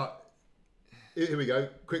 Okay. Here we go.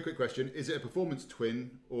 Quick question. Is it a performance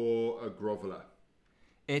twin or a groveler?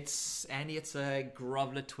 It's a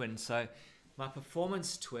groveler twin. So my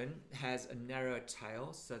performance twin has a narrower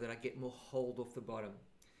tail so that I get more hold off the bottom.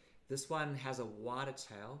 This one has a wider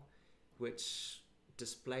tail, which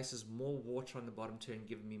displaces more water on the bottom turn,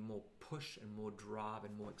 giving me more push and more drive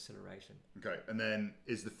and more acceleration. Okay. And then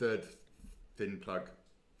is the third fin plug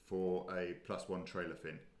for a +1 trailer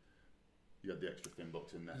fin? You got the extra fin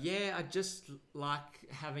box in there. Yeah, I just like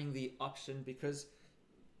having the option because,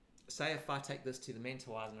 say if I take this to the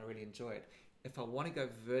Mentawais and I really enjoy it, if I want to go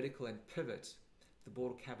vertical and pivot, the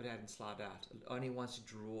board will cavitate and slide out. It only wants to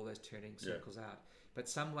draw those turning circles out. But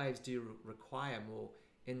some waves do require more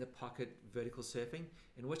in the pocket vertical surfing,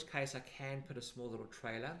 in which case I can put a small little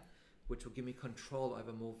trailer, which will give me control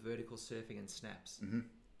over more vertical surfing and snaps. Mm-hmm.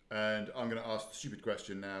 And I'm going to ask the stupid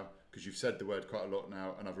question now, because you've said the word quite a lot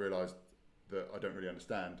now, and I've realised that I don't really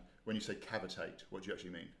understand. When you say cavitate, what do you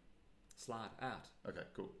actually mean? Slide out. Okay,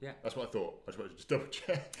 cool. Yeah. That's what I thought. I just wanted to just double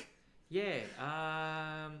check. Yeah.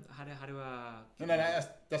 How do I... No,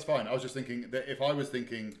 that's fine. I was just thinking that if I was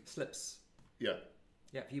thinking... Slips. Yeah.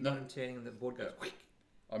 Yeah, if you bottom turning and the board goes quick.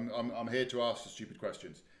 I'm here to ask the stupid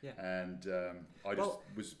questions. Yeah. And I just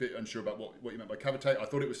was a bit unsure about what you meant by cavitate. I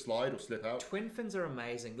thought it was slide or slip out. Twin fins are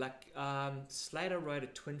amazing. Like Slater rode a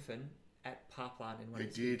twin fin at Pipeline in one of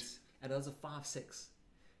his heats, and it was a 5.6.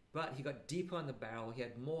 But he got deeper on the barrel. He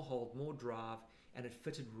had more hold, more drive, and it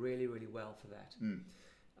fitted really, really well for that.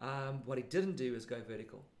 What he didn't do is go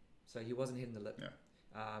vertical, so he wasn't hitting the lip.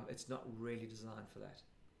 Yeah. It's not really designed for that.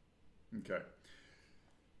 Okay.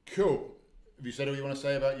 Cool. Have you said what you want to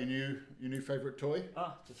say about your new favourite toy?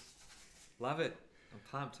 Oh, just love it. I'm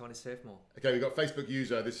pumped. I want to surf more. Okay, we've got Facebook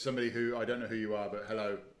user. This is somebody who, I don't know who you are, but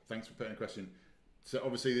hello. Thanks for putting a question. So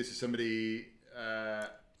obviously this is somebody...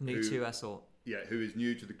 new to us all. Yeah, who is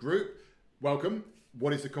new to the group. Welcome.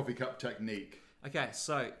 What is the coffee cup technique? Okay,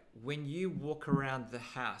 so when you walk around the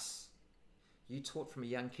house, you taught from a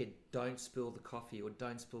young kid, don't spill the coffee or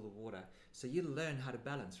don't spill the water. So you learn how to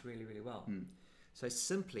balance really, really well. So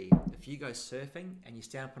simply, if you go surfing and you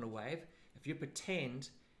stand up on a wave, if you pretend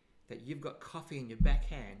that you've got coffee in your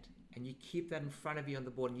backhand and you keep that in front of you on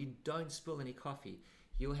the board and you don't spill any coffee,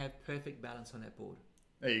 you'll have perfect balance on that board.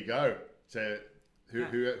 There you go. So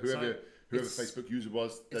whoever Facebook user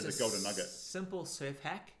was, there's a golden nugget. Simple surf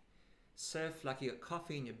hack. Surf like you got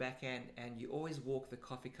coffee in your backhand and you always walk the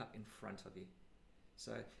coffee cup in front of you.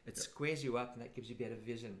 So it squares you up and that gives you better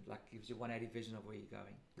vision, like gives you 180 vision of where you're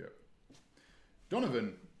going. Yeah.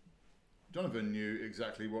 Donovan knew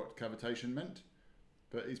exactly what cavitation meant,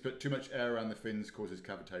 but he's put too much air around the fins causes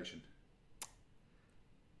cavitation.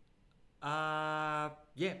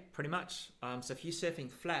 Yeah, pretty much. So if you're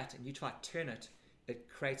surfing flat and you try to turn it, it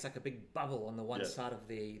creates like a big bubble on the one side of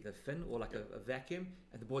the fin, or like a vacuum,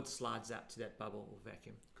 and the board slides out to that bubble or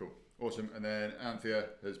vacuum. Cool. Awesome. And then Anthea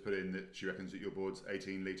has put in that she reckons that your board's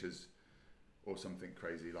 18 litres or something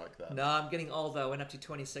crazy like that. No, I'm getting older. I went up to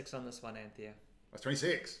 26 on this one, Anthea. That's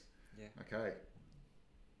 26? Yeah. Okay.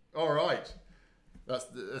 All right. That's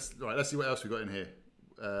right. Let's see what else we got in here.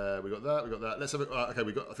 We got that. Let's have a, okay. I think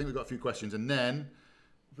we've got a few questions, and then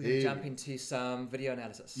we're going to jump into some video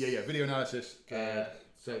analysis. Yeah, video analysis. Good.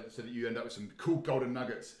 So that you end up with some cool golden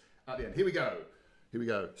nuggets at the end. Here we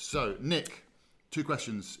go. So, Nick, 2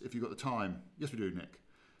 questions if you've got the time. Yes, we do, Nick.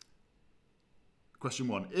 Question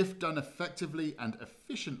 1. If done effectively and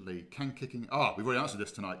efficiently, can kicking... we've already answered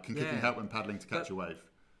this tonight. Can kicking help when paddling to catch a wave?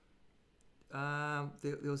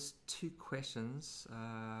 There was 2 questions.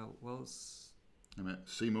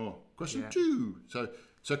 See more. Question 2.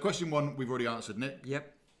 So question 1, we've already answered, Nick.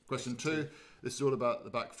 Yep. Question 2, this is all about the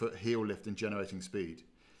back foot heel lift and generating speed.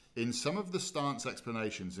 In some of the stance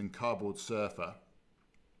explanations in Cardboard Surfer,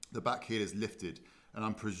 the back heel is lifted, and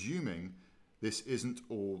I'm presuming this isn't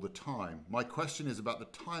all the time. My question is about the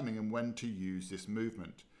timing and when to use this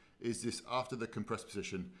movement. Is this after the compressed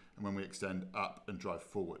position and when we extend up and drive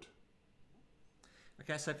forward?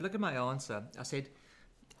 Okay, so if you look at my answer, I said,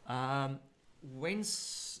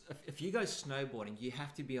 if you go snowboarding, you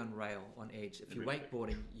have to be on rail, on edge. If you're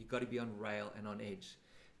wakeboarding, you've got to be on rail and on edge.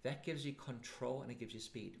 That gives you control and it gives you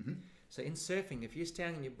speed. Mm-hmm. So in surfing, if you're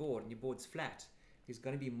standing on your board and your board's flat, there's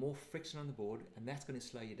going to be more friction on the board and that's going to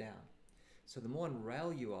slow you down. So the more on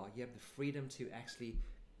rail you are, you have the freedom to actually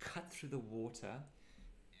cut through the water,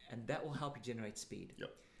 and that will help you generate speed.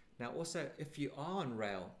 Yep. Now, also, if you are on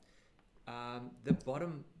rail, the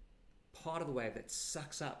bottom part of the wave that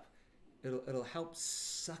sucks up, it'll help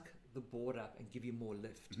suck the board up and give you more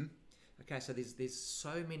lift. Mm-hmm. Okay, so there's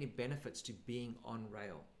so many benefits to being on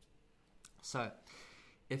rail. So,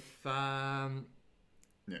 if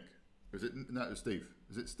Nick, was it? No, it was Steve.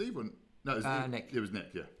 Is it Steve or no? It was Nick. It was Nick.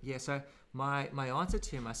 Yeah. Yeah. So my answer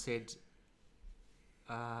to him, I said,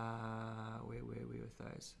 where were we with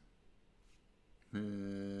those?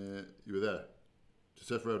 You were there. To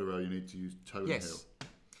surf rail to rail, you need to use toe and heel. Yes.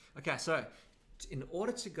 Okay, so in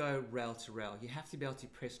order to go rail to rail, you have to be able to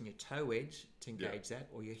press on your toe edge to engage that,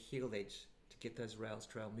 or your heel edge to get those rails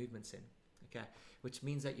to rail movements in. Okay, which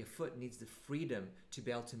means that your foot needs the freedom to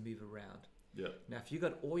be able to move around. Yeah. Now, if you've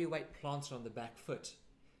got all your weight planted on the back foot,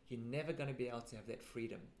 you're never going to be able to have that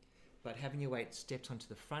freedom. But having your weight stepped onto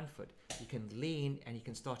the front foot, you can lean and you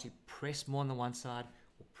can start to press more on the one side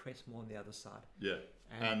or press more on the other side. Yeah.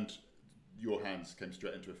 And your hands came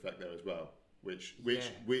straight into effect there as well, which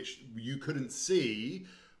you couldn't see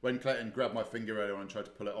when Clayton grabbed my finger earlier on and tried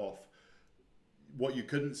to pull it off. What you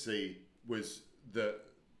couldn't see was that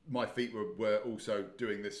my feet were also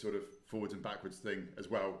doing this sort of forwards and backwards thing as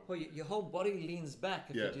well. Well, your whole body leans back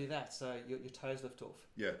if Yeah. you do that, so your toes lift off.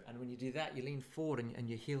 Yeah. And when you do that, you lean forward and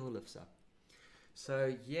your heel lifts up.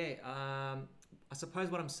 So, I suppose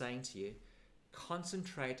what I'm saying to you,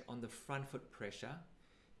 concentrate on the front foot pressure.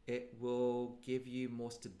 It will give you more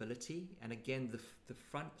stability. And again, the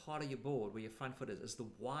front part of your board, where your front foot is the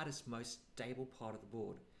widest, most stable part of the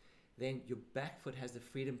board. Then your back foot has the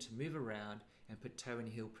freedom to move around and put toe and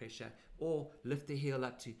heel pressure, or lift the heel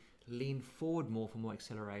up to lean forward more for more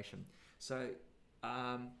acceleration. So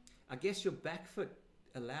I guess your back foot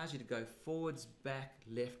allows you to go forwards, back,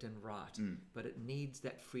 left and right, but it needs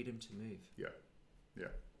that freedom to move. Yeah.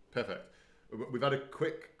 Perfect. We've had a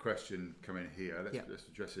quick question come in here. Let's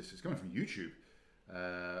address this. It's coming from YouTube,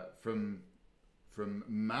 from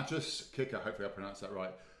Mattus Kicker. Hopefully I pronounced that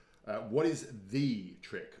right. What is the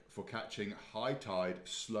trick for catching high tide,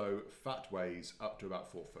 slow, fat waves up to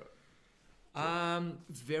about 4 foot?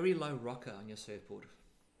 Very low rocker on your surfboard.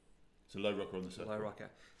 So low rocker on the surfboard. Low rocker.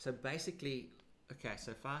 So basically, okay,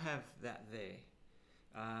 so if I have that there,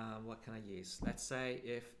 what can I use? Let's say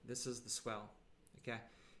if this is the swell, okay?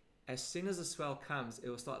 As soon as the swell comes, it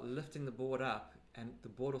will start lifting the board up and the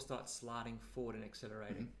board will start sliding forward and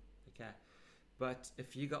accelerating, okay? But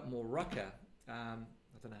if you got more rocker, I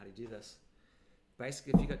don't know how to do this.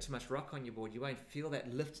 Basically, if you got too much rock on your board, you won't feel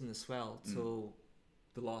that lift in the swell till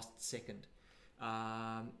the last second.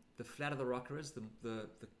 The flatter the rocker is, the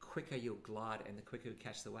quicker you'll glide and the quicker you'll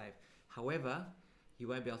catch the wave. However, you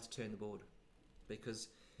won't be able to turn the board because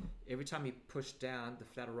every time you push down, the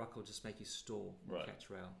flatter rocker will just make you stall, catch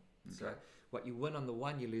rail. Okay. So what you win on the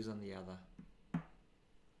one, you lose on the other.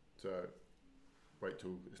 So wait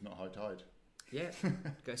till it's not high tide. Yeah,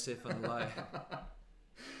 go surf on the low.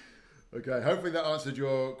 Okay, hopefully that answered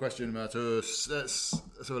your question, Mattus. Let's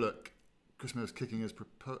have a look. Chris Mills kicking his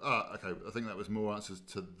proposal. Okay. I think that was more answers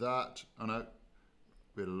to that. Oh no,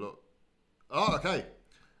 we had a lot. Oh, okay.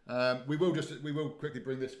 We will quickly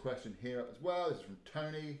bring this question here up as well. This is from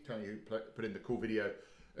Tony. Tony, who put in the cool video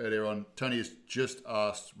earlier on. Tony has just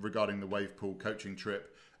asked regarding the wave pool coaching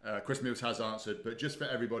trip. Chris Mills has answered, but just for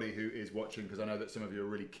everybody who is watching, because I know that some of you are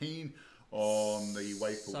really keen on the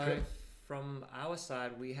wave pool trip. From our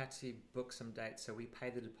side, we had to book some dates, so we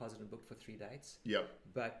paid the deposit and booked for 3 dates. Yep.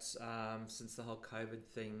 But since the whole COVID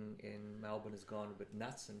thing in Melbourne has gone a bit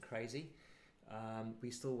nuts and crazy,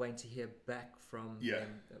 we're still waiting to hear back from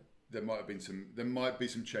them. There might be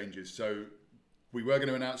some changes. So we were going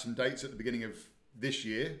to announce some dates at the beginning of this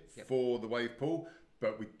year for the wave pool,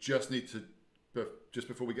 but we just need to, just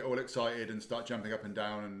before we get all excited and start jumping up and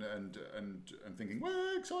down and thinking,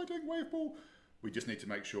 well, exciting wave pool, we just need to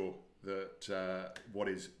make sure that what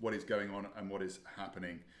is going on and what is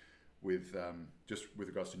happening with just with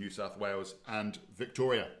regards to New South Wales and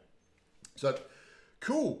Victoria. So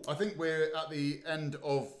cool. I think we're at the end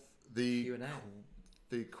of the Q&A.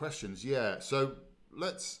 The questions. Yeah. So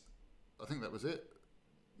I think that was it.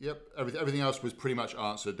 Yep. Everything else was pretty much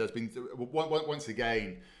answered. There's been once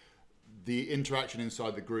again, the interaction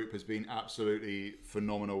inside the group has been absolutely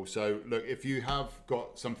phenomenal. So look, if you have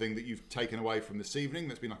got something that you've taken away from this evening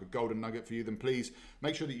that's been like a golden nugget for you, then please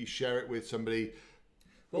make sure that you share it with somebody.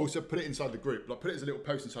 Also put it inside the group. Like put it as a little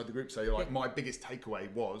post inside the group. Say like, my biggest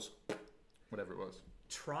takeaway was whatever it was.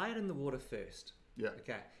 Try it in the water first. Yeah.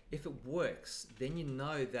 Okay. If it works, then you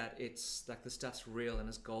know that it's like the stuff's real and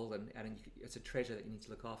it's golden and it's a treasure that you need to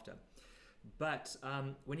look after. But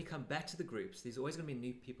when you come back to the groups, there's always going to be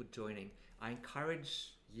new people joining. I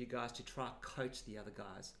encourage you guys to try coach the other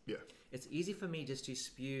guys. Yeah. It's easy for me just to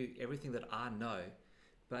spew everything that I know,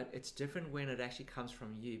 but it's different when it actually comes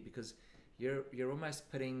from you, because you're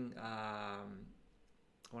almost putting I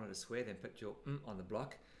wanted to swear then, put your on the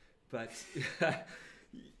block, but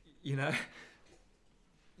you know,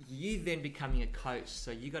 you then becoming a coach,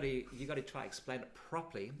 so you got to try explain it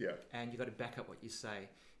properly, Yeah. and you got to back up what you say.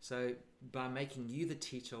 So by making you the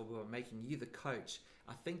teacher or by making you the coach,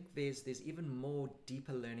 I think there's even more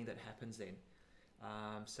deeper learning that happens then.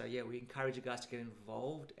 So yeah, we encourage you guys to get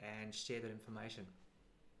involved and share that information.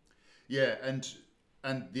 Yeah,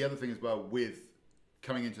 and the other thing as well with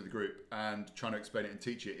coming into the group and trying to explain it and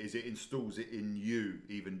teach it is it installs it in you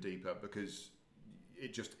even deeper, because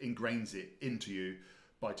it just ingrains it into you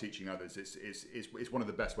by teaching others. It's one of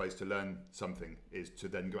the best ways to learn something, is to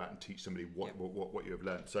then go out and teach somebody what you have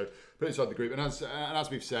learned. So put it inside the group, and as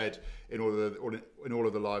we've said in all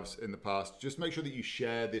of the lives in the past, just make sure that you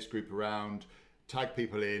share this group around, tag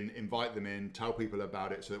people in, invite them in, tell people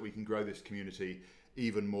about it, so that we can grow this community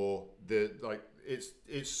even more.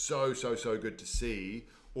 It's so good to see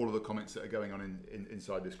all of the comments that are going on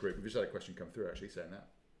inside this group. We've just had a question come through actually saying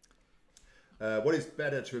that. What is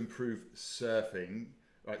better to improve surfing?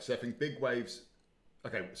 Right, surfing big waves.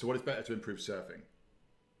 Okay, so what is better to improve surfing?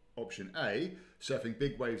 Option A, surfing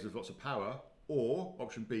big waves with lots of power, or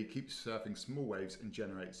option B, keep surfing small waves and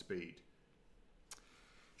generate speed.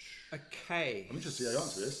 Okay. I'm interested to see how you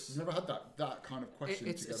answer this. I've never had that kind of question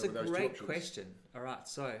It's together a with those two great options. question. All right,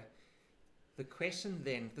 so the question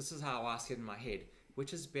then, this is how I ask it in my head: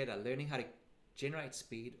 which is better, learning how to generate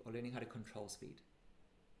speed or learning how to control speed?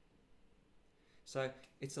 So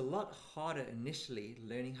it's a lot harder initially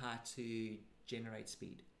learning how to generate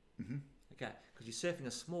speed. Mm-hmm. Okay, because you're surfing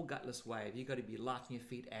a small gutless wave, you've got to be light on your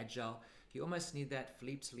feet, agile. You almost need that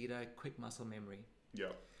Felipe Toledo quick muscle memory. Yeah.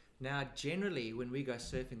 Now, generally, when we go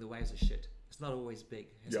surfing, the waves are shit. It's not always big.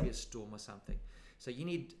 It has to be a storm or something. So you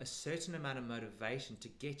need a certain amount of motivation to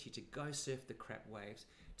get you to go surf the crap waves,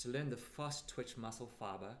 to learn the fast twitch muscle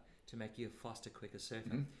fiber to make you a faster, quicker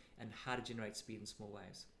surfer, and how to generate speed in small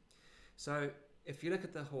waves. So if you look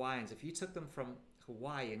at the Hawaiians, if you took them from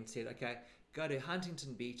Hawaii and said, okay, go to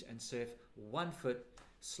Huntington Beach and surf 1 foot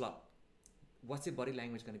slop, what's their body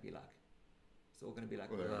language going to be like? It's all going to be like,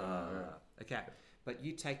 okay. But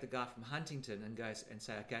you take the guy from Huntington and goes and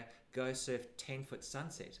say, okay, go surf 10-foot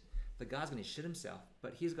sunset. The guy's going to shit himself,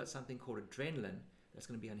 but he's got something called adrenaline that's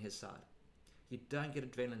going to be on his side. You don't get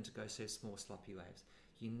adrenaline to go surf small sloppy waves.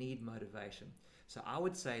 You need motivation. So I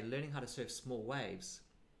would say learning how to surf small waves,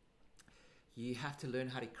 you have to learn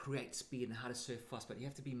how to create speed and how to surf fast, but you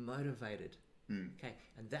have to be motivated. Okay,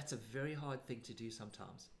 and that's a very hard thing to do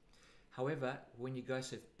sometimes. However, when you go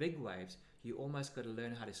surf big waves, you almost got to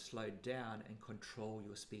learn how to slow down and control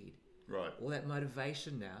your speed. Right. All that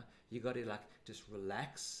motivation now, you got to like just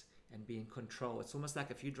relax and be in control. It's almost like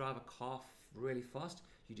if you drive a car really fast,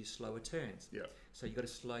 you do slower turns. Yeah. So you got to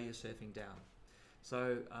slow your surfing down.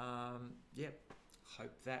 So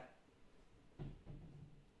hope that.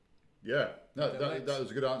 Yeah, no, that was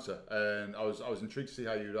a good answer, and I was intrigued to see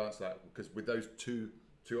how you would answer that, because with those two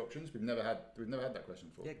options, we've never had that question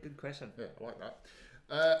before. Yeah, good question. Yeah, I like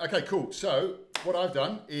that. Okay, cool. So what I've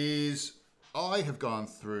done is I have gone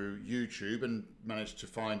through YouTube and managed to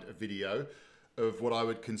find a video of what I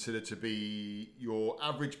would consider to be your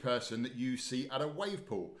average person that you see at a wave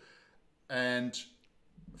pool, and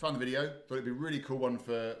found the video. Thought it'd be a really cool one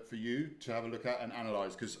for you to have a look at and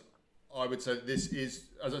analyse, because I would say this is,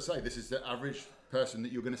 as I say, this is the average person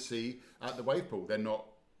that you're going to see at the wave pool. They're not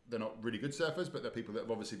really good surfers, but they're people that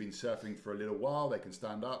have obviously been surfing for a little while. They can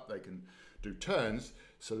stand up, they can do turns.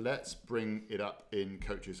 So let's bring it up in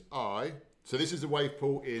Coach's Eye. So this is the wave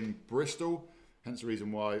pool in Bristol, hence the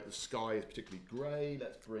reason why the sky is particularly grey.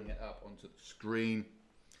 Let's bring it up onto the screen.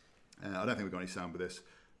 I don't think we've got any sound with this,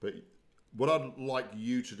 but what I'd like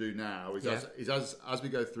you to do now is, as we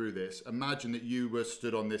go through this, imagine that you were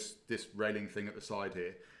stood on this railing thing at the side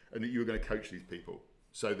here, and that you were going to coach these people,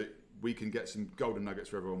 so that we can get some golden nuggets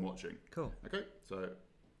for everyone watching. Cool. Okay, so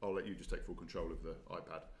I'll let you just take full control of the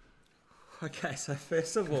iPad. Okay, so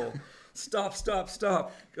first of all, stop.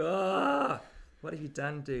 What have you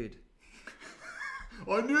done, dude?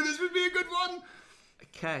 I knew this would be a good one.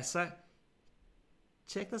 Okay, so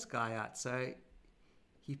check this guy out. So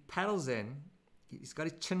he paddles in. He's got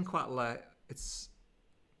his chin quite low.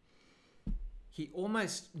 He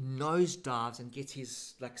almost nose dives and gets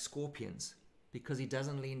his like scorpions, because he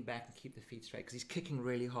doesn't lean back and keep the feet straight, because he's kicking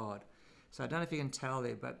really hard. So I don't know if you can tell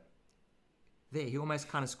there, but there, he almost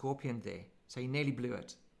kind of scorpioned there. So he nearly blew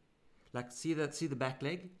it. Like see the back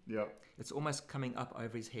leg? Yeah. It's almost coming up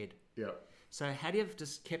over his head. Yeah. So had he have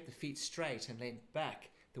just kept the feet straight and leaned back,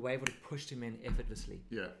 the wave would have pushed him in effortlessly.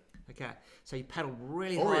 Yeah. Okay, so he paddled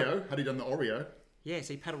really hard. Oreo, had he done the Oreo? Yeah,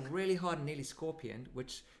 so he paddled really hard and nearly scorpion,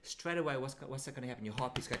 which straight away, what's that going to happen? Your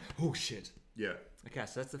heartbeat's going, oh shit. Yeah. Okay,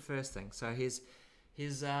 so that's the first thing. So he's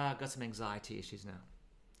got some anxiety issues now.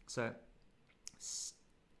 So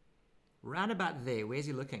round about there, where's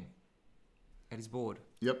he looking? At his board.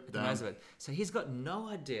 Yep, at the down. nose of it. So he's got no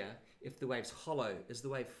idea if the wave's hollow. Is the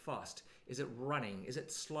wave fast? Is it running? Is it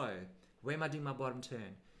slow? Where am I doing my bottom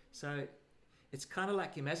turn? So it's kind of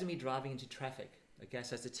like, imagine me driving into traffic. Okay,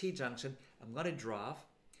 so it's a T-junction. I'm going to drive,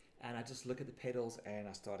 and I just look at the pedals, and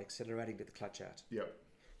I start accelerating, get the clutch out. Yep.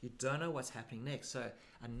 You don't know what's happening next. So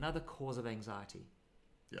another cause of anxiety.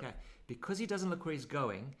 Yep. Okay, because he doesn't look where he's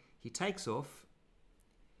going, he takes off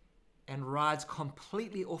and rides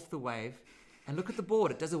completely off the wave. And look at the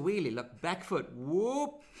board. It does a wheelie. Look, back foot.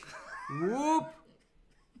 Whoop. Whoop.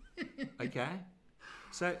 Okay.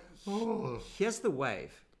 So here's the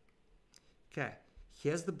wave. Okay.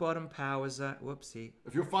 Here's the bottom power zone. Whoopsie.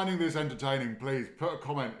 If you're finding this entertaining, please put a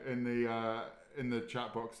comment in the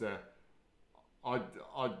chat box there. When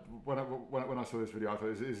I saw this video, I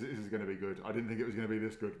thought this is going to be good. I didn't think it was going to be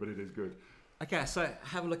this good, but it is good. Okay, so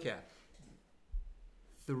have a look here.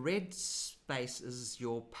 The red space is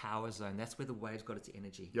your power zone. That's where the wave's got its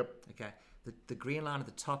energy. Yep. Okay. The green line at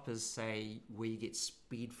the top is, say, where you get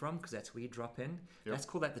speed from, because that's where you drop in. Yep. That's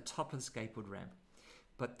called at the top of the skateboard ramp.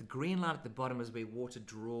 But the green line at the bottom is where water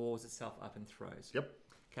draws itself up and throws. Yep.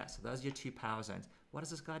 Okay, so those are your two power zones. What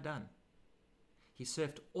has this guy done? He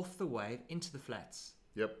surfed off the wave into the flats.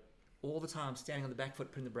 Yep. All the time, standing on the back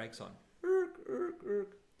foot, putting the brakes on.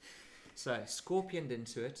 So, scorpioned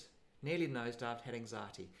into it, nearly nosedived, had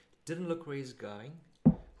anxiety. Didn't look where he's going,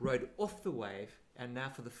 rode off the wave, and now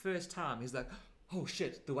for the first time, he's like, oh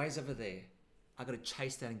shit, the wave's over there. I got to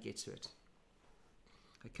chase that and get to it.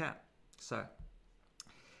 Okay, so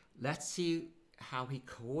let's see how he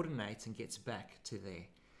coordinates and gets back to there.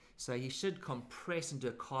 So he should compress and do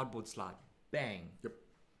a cardboard slide. Bang. Yep.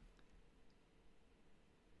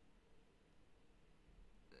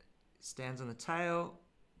 Stands on the tail.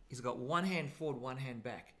 He's got one hand forward, one hand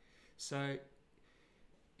back. So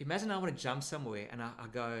imagine I want to jump somewhere and I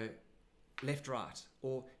go left, right.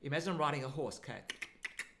 Or imagine I'm riding a horse. Okay,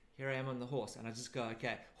 here I am on the horse. And I just go,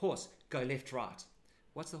 okay, horse, go left, right.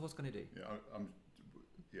 What's the horse going to do?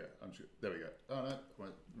 Yeah, I'm sure. There we go. Oh, no.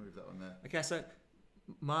 Wait, move that one there. Okay, so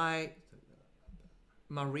my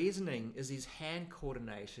reasoning is his hand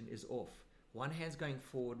coordination is off. One hand's going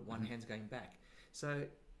forward, one hand's going back. So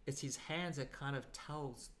it's his hands that kind of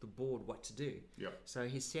tells the board what to do. Yep. So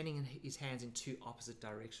he's sending his hands in two opposite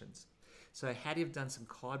directions. So had he have done some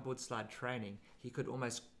cardboard slide training, he could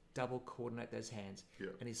almost double coordinate those hands,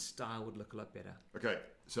 and his style would look a lot better. Okay,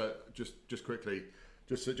 so just quickly,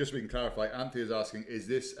 just so we can clarify, Anthony is asking, is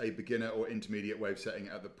this a beginner or intermediate wave setting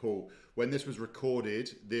at the pool? When this was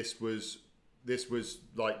recorded, this was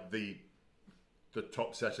like the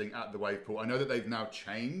top setting at the wave pool. I know that they've now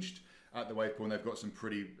changed at the wave pool, and they've got some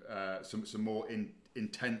pretty some more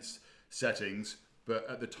intense settings. But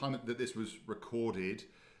at the time that this was recorded,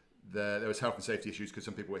 there was health and safety issues because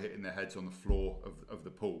some people were hitting their heads on the floor of the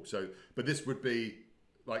pool. So, but this would be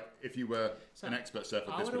like if you were an expert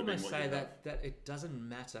surfer, this would have been what you would have. I would almost say that it doesn't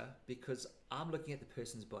matter because I'm looking at the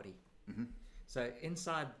person's body. Mm-hmm. So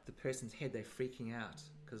inside the person's head, they're freaking out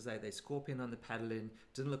because they scorpion on the paddle in,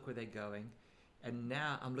 didn't look where they're going. And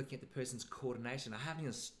now I'm looking at the person's coordination. I haven't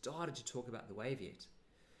even started to talk about the wave yet.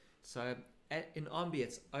 So in Ombi,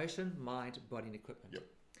 it's ocean, mind, body, and equipment. Yep.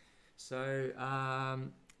 So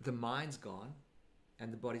the mind's gone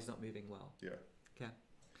and the body's not moving well. Yeah. Okay.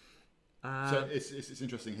 So it's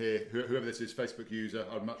interesting here. Whoever this is, Facebook user,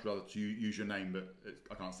 I'd much rather use your name, but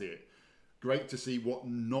I can't see it. Great to see what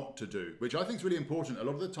not to do, which I think is really important. A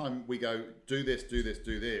lot of the time we go, do this, do this,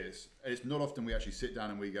 do this. And it's not often we actually sit down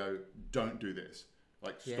and we go, don't do this.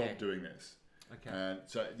 Like, stop doing this. Okay. And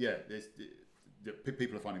so, yeah,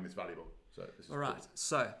 people are finding this valuable. So this is all right. Cool.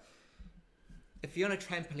 So if you're on a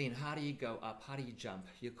trampoline, how do you go up? How do you jump?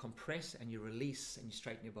 You compress and you release and you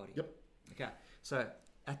straighten your body. Yep. Okay. So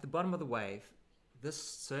at the bottom of the wave, this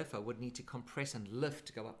surfer would need to compress and lift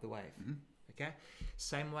to go up the wave. Mm-hmm. Okay.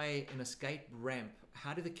 Same way in a skate ramp.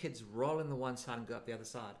 How do the kids roll in the one side and go up the other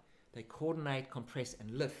side? They coordinate, compress,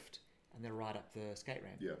 and lift, and they ride up the skate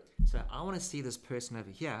ramp. Yeah. So I want to see this person over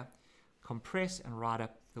here compress and ride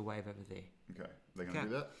up the wave over there. Okay. They're going to do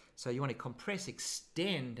that? So you want to compress,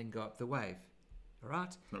 extend, and go up the wave. All right?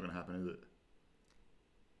 It's not going to happen, is it?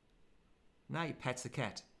 Now he pats the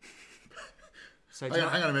cat. So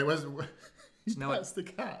Hang on a minute. Where's you know what- that's the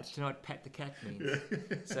cat? do you know what pat the cat means?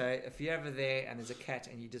 So if you're over there and there's a cat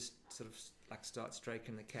and you just sort of like start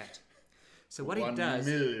stroking the cat. So what he does,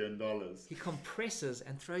 $1 million. he compresses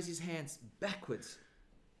and throws his hands backwards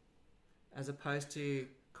as opposed to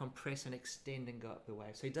compress and extend and go up the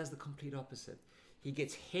wave. So he does the complete opposite. He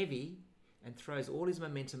gets heavy and throws all his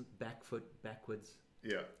momentum backwards.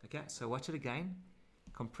 Yeah. Okay, so watch it again.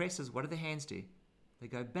 Compresses, what do the hands do? They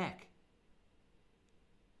go back.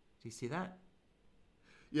 Do you see that?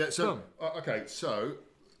 Yeah. So Boom. okay. So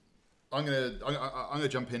I'm gonna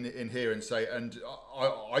jump in here and say, and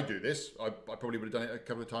I do this. I probably would have done it a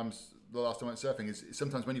couple of times the last time I went surfing. Is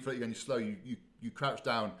sometimes when you feel like you're going slow, you crouch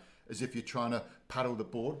down as if you're trying to paddle the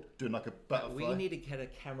board, doing like a butterfly. We need to get a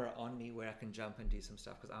camera on me where I can jump and do some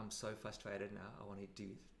stuff because I'm so frustrated now. I want to do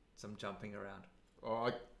some jumping around.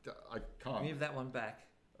 Oh, I can't. Move that one back.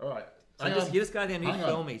 All right. So you just go there and you Hang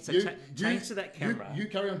film on. me. So You- change to that camera. You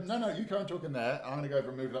carry on. No, you carry on talking there. I'm going to go over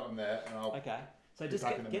and move that one there, and I'll. Okay. So Be just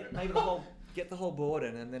back in a get minute. maybe get the whole board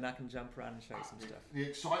in, and then I can jump around and show you some stuff. The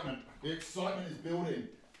excitement is building.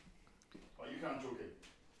 Oh, you carry on talking.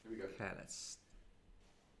 Here we go. Okay, let's.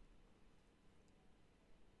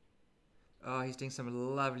 Oh, he's doing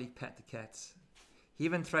some lovely pat the cats. He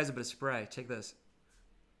even throws a bit of spray. Check this.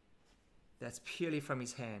 That's purely from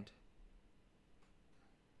his hand.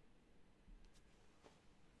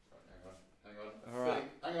 Hang on. All right.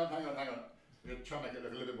 Hang on. I'm going to try and make it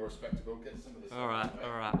look a little bit more respectable. Get some of this. All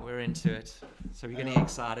right, we're into it. So we're getting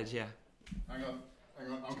excited, yeah. Hang on.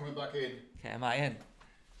 I'm coming back in. Okay, am I in?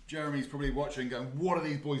 Jeremy's probably watching, going, "What are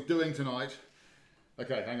these boys doing tonight?"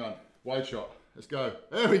 Okay, hang on. Wide shot. Let's go.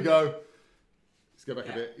 There we go. Let's go back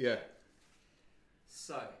a bit. Yeah.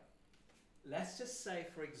 So, let's just say,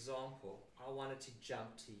 for example, I wanted to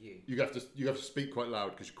jump to you. You have to speak quite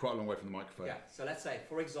loud because you're quite a long way from the microphone. Yeah, so let's say,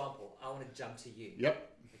 for example, I want to jump to you. Yep.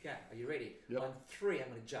 Okay, are you ready? Yep. On 3, I'm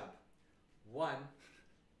going to jump. 1,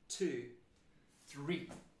 2, 3.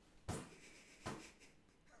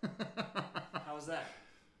 How was that?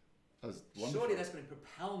 That was wonderful. Surely that's going to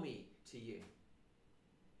propel me to you.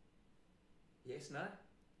 Yes, no?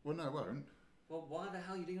 Well, no, it won't. Well, why the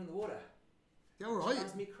hell are you doing it in the water? Yeah, all It right.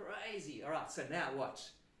 drives me crazy. All right, so now watch.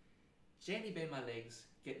 Gently bend my legs,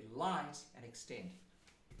 get light and extend.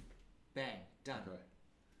 Bang, done. Okay.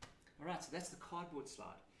 All right, so that's the cardboard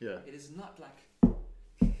slide. Yeah. It is not like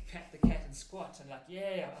pat the cat and squat and like,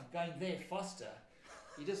 yeah, I'm going there faster.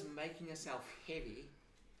 You're just making yourself heavy.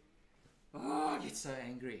 Oh, I get so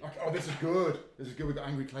angry. Okay. Oh, this is good. We've got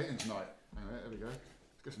Angry Clayton tonight. Hang on, there we go. Let's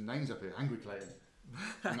get some names up here. Angry Clayton.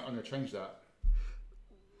 I'm going to change that.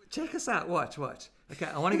 Check us out. Watch. Okay,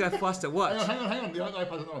 I want to go faster. Watch. Hang on. The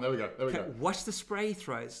iPad's on. There we go. Okay, watch the spray he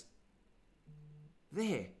throws.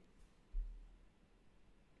 There.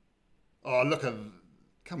 Oh, look at.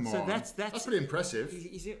 Come on. So that's pretty impressive.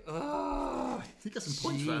 Oh. You get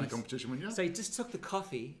some points for that in a Jeez. competition, wouldn't you? So he just took the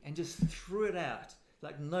coffee and just threw it out.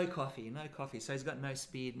 Like no coffee. So he's got no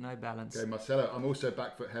speed, no balance. Okay, Marcelo, I'm also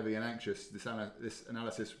back foot heavy and anxious. This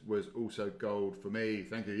analysis was also gold for me.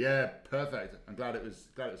 Thank you. Yeah, perfect. I'm glad it was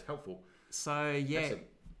helpful. So yeah, Excellent.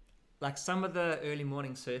 like some of the early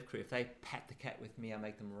morning surf crew, if they pat the cat with me, I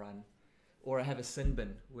make them run. Or I have a sin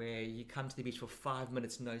bin where you come to the beach for 5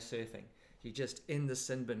 minutes, no surfing. You're just in the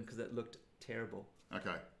sin bin because it looked terrible.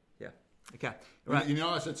 Okay. Yeah. Okay. Right. You know,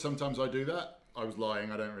 I said sometimes I do that. I was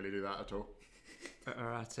lying. I don't really do that at all. All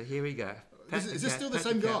right. So here we go. Is this still the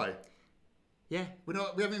same guy? Yeah. We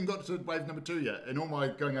haven't even got to wave number 2 yet. In all my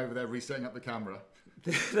going over there, resetting up the camera.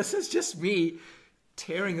 This is just me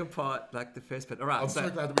tearing apart like the first bit. All right. I'm so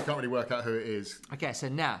glad that we can't really work out who it is. Okay. So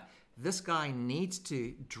now this guy needs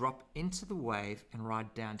to drop into the wave and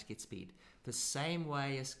ride down to get speed. The same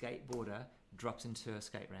way a skateboarder drops into a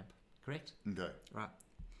skate ramp. Correct? Okay. Right.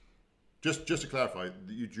 Just to clarify,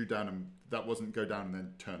 you drew down and that wasn't go down and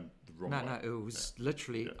then turn the wrong way. No, it was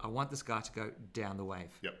literally, I want this guy to go down the wave.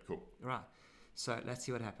 Yep, cool. Right. So let's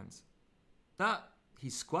see what happens. Now, he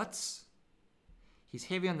squats. He's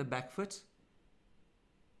heavy on the back foot.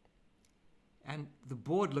 And the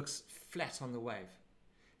board looks flat on the wave.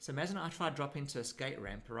 So imagine I try to drop into a skate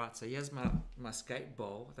ramp, right? So here's my skate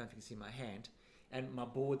bowl. I don't know if you can see my hand. And my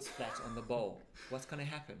board's flat on the bowl. What's going to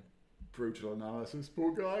happen? Brutal analysis,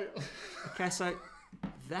 poor guy. Okay, so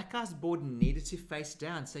that guy's board needed to face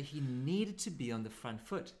down. So he needed to be on the front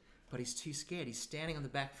foot. But he's too scared. He's standing on the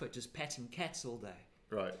back foot just patting cats all day.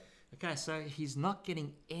 Right. Okay, so he's not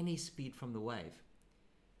getting any speed from the wave.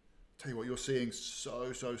 Tell you what, you're seeing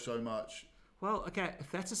so much. Well, okay, if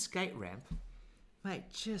that's a skate ramp, mate,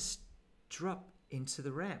 just drop into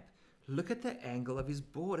the ramp. Look at the angle of his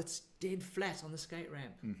board. It's dead flat on the skate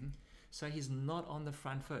ramp. Mm-hmm. So he's not on the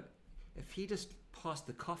front foot. If he just passed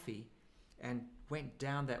the coffee and went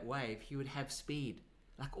down that wave, he would have speed.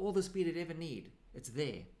 Like all the speed he'd ever need. It's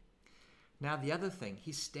there. Now the other thing,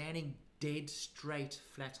 he's standing dead straight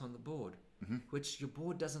flat on the board, which your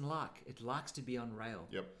board doesn't like. It likes to be on rail.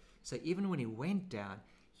 Yep. So even when he went down,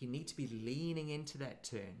 you need to be leaning into that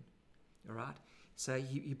turn. All right? So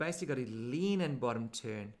you basically got to lean in bottom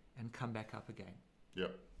turn and come back up again.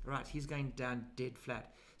 Yep. Right, he's going down dead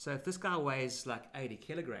flat. So if this guy weighs like 80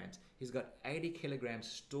 kilograms, he's got 80 kilograms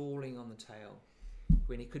stalling on the tail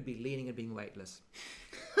when he could be leaning and being weightless.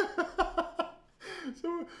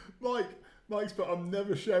 So, Mike's but I'm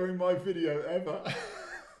never sharing my video ever.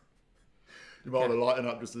 You might want to lighten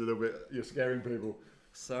up just a little bit. You're scaring people.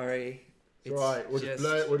 Sorry. It's all right.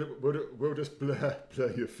 We'll just blur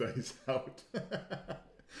your face out.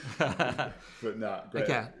 But nah,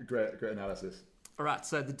 great analysis. All right,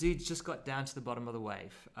 so the dude just got down to the bottom of the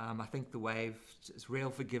wave. I think the wave is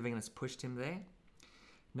real forgiving and it's pushed him there.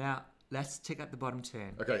 Now, let's check out the bottom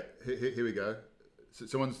turn. Okay, here we go. So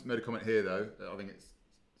someone's made a comment here, though. I think it's...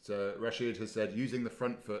 So Rashid has said, using the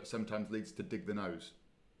front foot sometimes leads to dig the nose.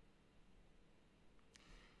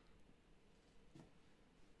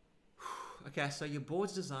 Okay, so your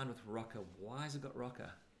board's designed with rocker. Why has it got rocker?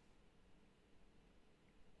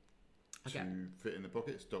 Okay. To fit in the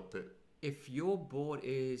pocket, stop it. If your board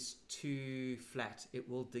is too flat, it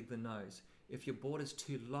will dig the nose. If your board is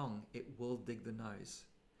too long, it will dig the nose.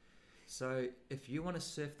 So if you want to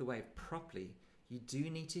surf the wave properly, you do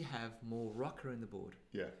need to have more rocker in the board.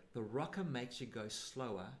 Yeah. The rocker makes you go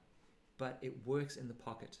slower, but it works in the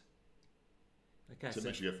pocket. Okay, So it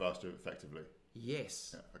makes you go faster effectively.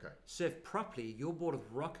 Yes. Yeah, okay. Surf properly, your board with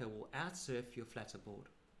rocker will outsurf your flatter board.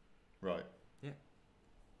 Right. Yeah.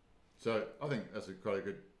 So I think that's quite a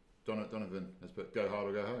good... Donovan has put go hard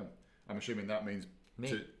or go home. I'm assuming that means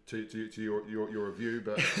Me. to your review,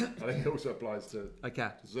 but I think it also applies to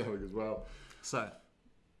Zerwig as well. So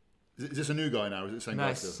is this a new guy now? Or is it the same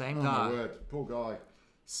guy still? Same oh, guy. My word, poor guy.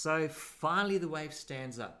 So finally the wave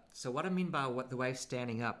stands up. So what I mean by the wave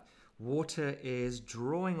standing up, water is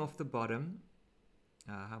drawing off the bottom.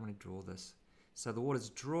 How am I going to draw this? So the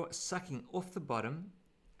water's sucking off the bottom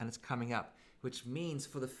and it's coming up, which means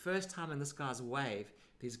for the first time in this guy's wave,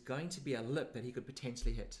 there's going to be a lip that he could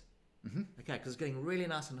potentially hit. Mm-hmm. Okay, because it's getting really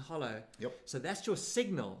nice and hollow. Yep. So that's your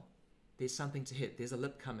signal. There's something to hit. There's a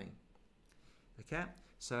lip coming. Okay,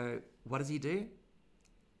 so what does he do?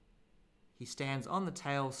 He stands on the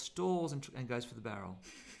tail, stalls, and goes for the barrel.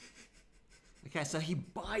 Okay, so he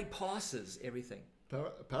bypasses everything.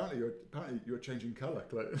 Apparently you're changing colour,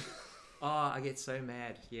 Clayton. Oh, I get so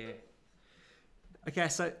mad. Yeah. Okay,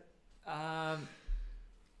 so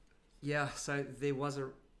so there was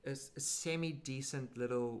a semi-decent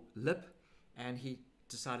little lip, and he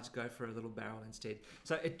decided to go for a little barrel instead.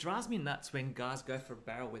 So it drives me nuts when guys go for a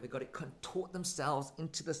barrel where they've got to contort themselves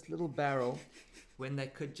into this little barrel when they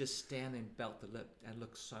could just stand and belt the lip and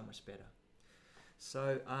look so much better.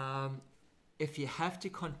 So if you have to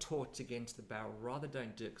contort to get into the barrel, rather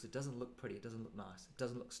don't do it, because it doesn't look pretty, it doesn't look nice, it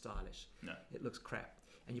doesn't look stylish. No. It looks crap.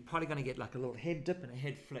 And you're probably going to get like a little head dip and a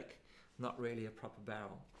head flick, not really a proper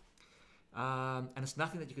barrel. And it's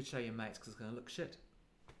nothing that you could show your mates because it's going to look shit.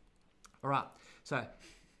 All right, so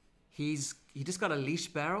he just got a leash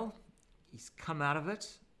barrel. He's come out of it.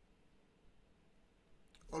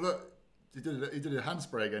 Oh look, he did a hand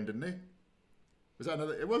spray again, didn't he? Was that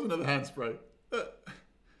another? It was another hand spray.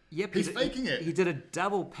 Yep, he's faking it. He did a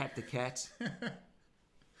double pat the cat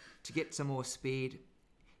to get some more speed.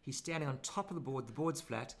 He's standing on top of the board. The board's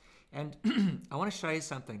flat, and I want to show you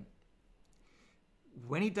something.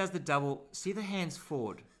 When he does the double, see the hands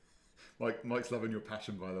forward. Mike's loving your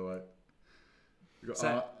passion, by the way. You've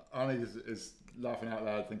got Arnie is laughing out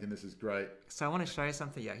loud, thinking this is great. So I want to show you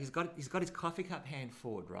something. Yeah, he's got his coffee cup hand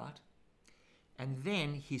forward, right? And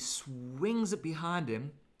then he swings it behind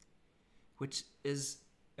him, which is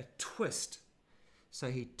a twist. So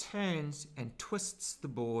he turns and twists the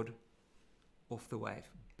board off the wave.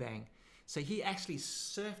 Bang. So he actually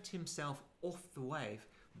surfed himself off the wave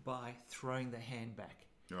by throwing the hand back.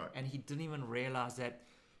 Right. And he didn't even realize that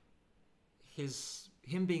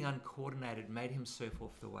him being uncoordinated made him surf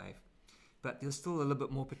off the wave. But there's still a little bit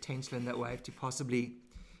more potential in that wave to possibly,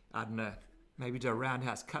 I don't know, maybe do a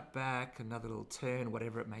roundhouse cutback, another little turn,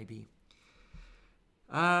 whatever it may be.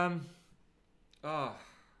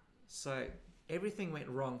 So everything went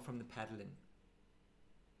wrong from the paddling.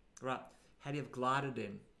 Right, had he have glided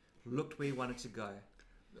in, looked where he wanted to go,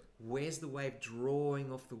 where's the wave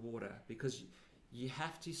drawing off the water? Because you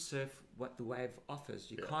have to surf what the wave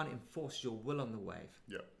offers. You can't enforce your will on the wave.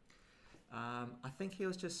 Yeah. I think he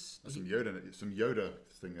was just... That's some Yoda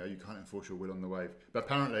thing there. You can't enforce your will on the wave. But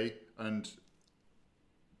apparently, and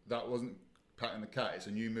that wasn't patting the cat. It's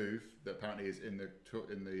a new move that apparently is in the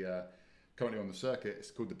currently on the circuit.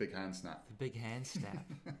 It's called the big hand snap. The big hand snap.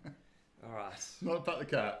 All right. Not pat the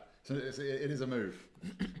cat. So it is a move.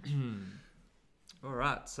 All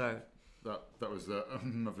right. So that was the.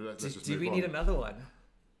 do we need another one?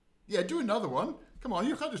 Yeah, do another one. Come on,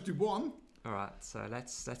 you can't just do one. All right. So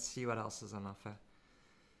let's see what else is on offer.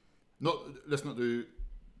 Let's not do.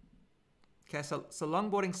 Okay, so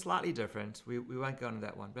longboarding slightly different. We won't go into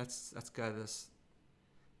that one. But let's go this.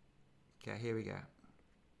 Okay, here we go.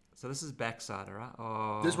 So this is backside, all right?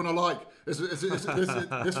 Oh, This one I like. This was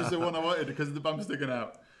the one I wanted because of the bum sticking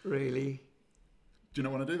out. really? Do you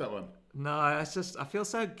not want to do that one? No, it's just I feel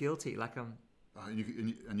so guilty. Like I'm. Oh,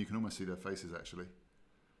 and you can almost see their faces actually.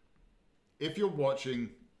 If you're watching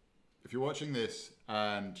this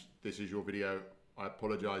and this is your video, I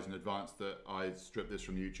apologise in advance that I stripped this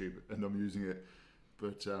from YouTube and I'm using it.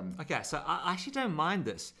 But Okay, so I actually don't mind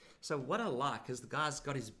this. So what I like is the guy's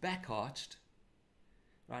got his back arched,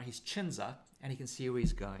 right? His chin's up, and he can see where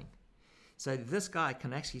he's going. So this guy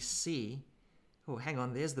can actually see. Oh, hang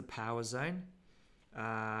on. There's the power zone.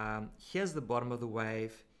 Here's the bottom of the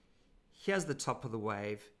wave. Here's the top of the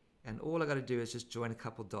wave, and all I got to do is just join a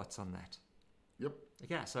couple dots on that. Yep.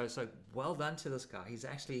 Okay, so well done to this guy. He's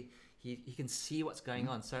actually he can see what's going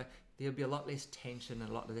on. So there'll be a lot less tension and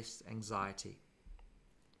a lot less anxiety.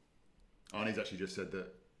 Arnie's actually just said that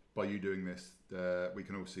by you doing this, we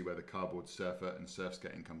can all see where the cardboard surfer and surf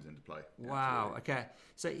skating comes into play. Wow. Absolutely. Okay.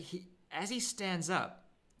 So as he stands up,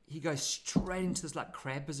 he goes straight into this like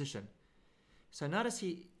crab position. So notice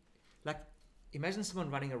imagine someone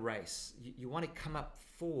running a race. You want to come up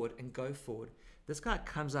forward and go forward. This guy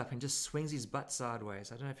comes up and just swings his butt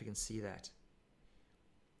sideways. I don't know if you can see that.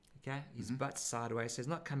 Okay, his butt sideways. So he's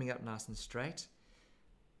not coming up nice and straight.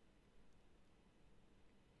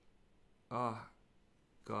 Oh,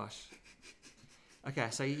 gosh. Okay,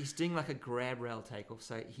 so he's doing like a grab rail takeoff.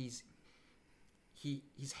 So his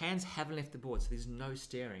hands haven't left the board, so there's no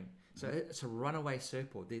steering. So it's a runaway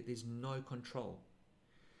surfboard. There's no control.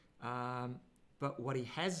 But what he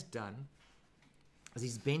has done is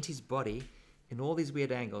he's bent his body in all these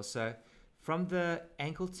weird angles. So from the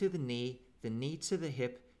ankle to the knee to the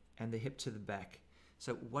hip, and the hip to the back.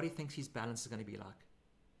 So what do you think his balance is going to be like?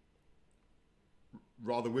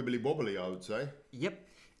 Rather wibbly wobbly, I would say. Yep.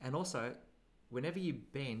 And also, whenever you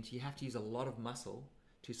bend, you have to use a lot of muscle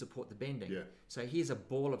to support the bending. Yeah. So he's a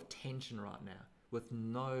ball of tension right now with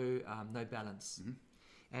no balance.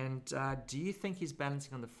 And do you think he's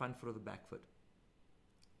balancing on the front foot or the back foot?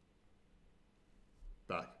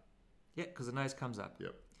 Back. Yeah, because the nose comes up.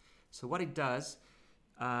 Yep. So what he does,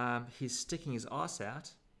 he's sticking his arse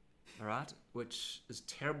out, all right, which is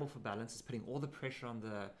terrible for balance. It's putting all the pressure on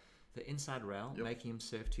the inside rail, making him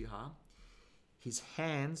surf too high. His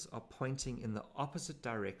hands are pointing in the opposite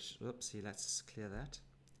direction. Oopsie, let's clear that.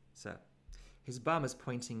 So his bum is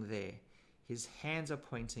pointing there. His hands are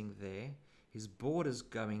pointing there. His board is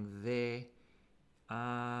going there.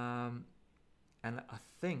 And I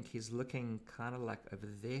think he's looking kind of like over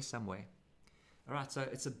there somewhere. All right, so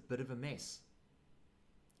it's a bit of a mess.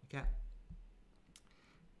 Okay.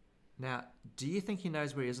 Now, do you think he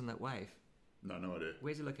knows where he is in that wave? No idea.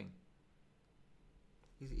 Where's he looking?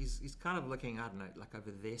 He's kind of looking, I don't know, like over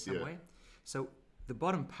there somewhere. Yeah. So the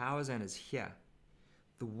bottom power zone is here.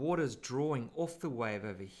 The water's drawing off the wave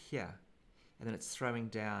over here, and then it's throwing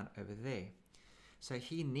down over there. So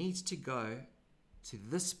he needs to go to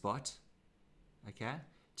this spot, okay,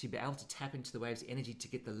 to be able to tap into the wave's energy to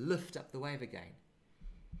get the lift up the wave again.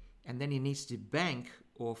 And then he needs to bank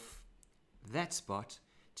off that spot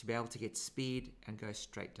to be able to get speed and go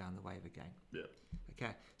straight down the wave again. Yeah.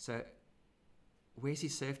 Okay, so where's he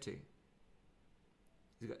surf to?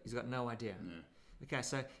 He's got no idea. Yeah. Okay,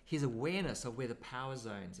 so his awareness of where the power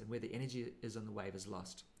zones and where the energy is on the wave is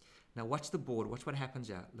lost. Now watch the board. Watch what happens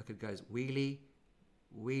here. Look, it goes wheelie,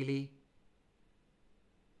 wheelie.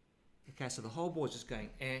 Okay, so the whole board's just going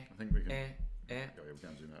I think we can. Yeah, we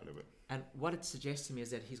can zoom out a little bit. And what it suggests to me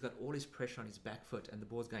is that he's got all his pressure on his back foot, and the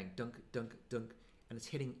board's going dunk, dunk, dunk, and it's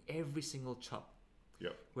hitting every single chop.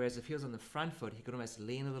 Yep. Whereas if he was on the front foot, he could almost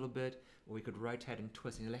lean a little bit, or he could rotate and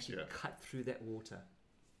twist, and he'll actually cut through that water.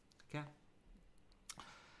 Okay.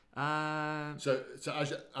 So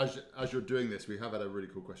as you're doing this, we have had a really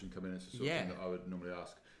cool question come in. It's the sort of thing that I would normally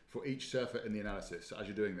ask for each surfer in the analysis. So as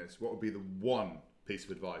you're doing this, what would be the one piece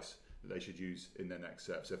of advice that they should use in their next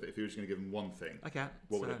surf? So if you were just going to give them one thing,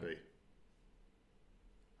 what would it be?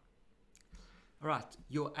 All right,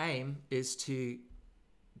 your aim is to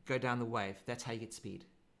go down the wave. That's how you get speed.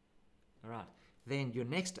 All right. Then your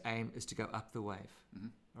next aim is to go up the wave.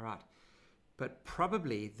 All right. But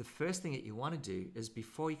probably the first thing that you want to do is,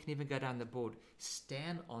 before you can even go down the board,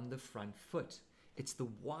 stand on the front foot. It's the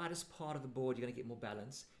widest part of the board. You're going to get more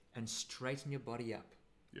balance and straighten your body up.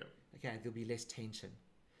 Yeah. Okay, there'll be less tension.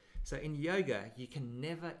 So in yoga, you can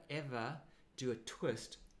never, ever do a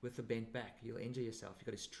twist with a bent back. You'll injure yourself. You've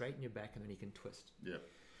got to straighten your back and then you can twist. Yeah.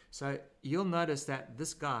 So you'll notice that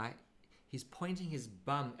this guy, he's pointing his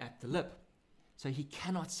bum at the lip. So he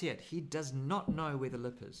cannot see it. He does not know where the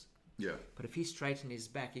lip is. Yeah. But if he straightened his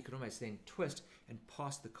back, he could almost then twist and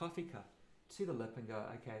pass the coffee cup to the lip and go,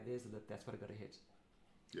 okay, there's the lip. That's what I've got to hit.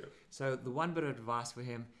 Yeah. So the one bit of advice for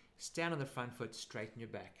him, stand on the front foot, straighten your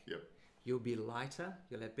back. Yep. You'll be lighter,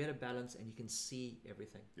 you'll have better balance, and you can see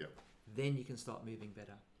everything. Yep. Then you can start moving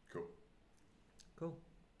better. Cool. Cool.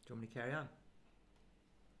 Do you want me to carry on?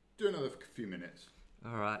 Do another few minutes.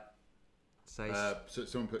 All right. So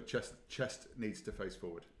someone put chest needs to face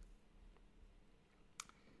forward.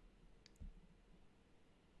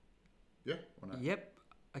 Yeah? Or no? Yep.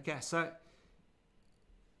 Okay, so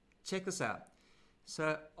check this out.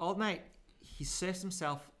 So old mate, he surfs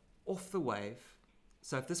himself off the wave.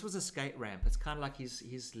 So if this was a skate ramp, it's kind of like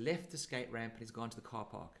he's left the skate ramp and he's gone to the car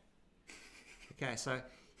park. Okay, so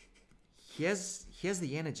here's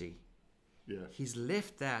the energy. Yeah. He's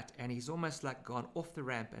left that and he's almost like gone off the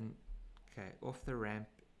ramp and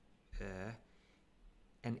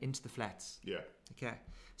and into the flats. Yeah. Okay,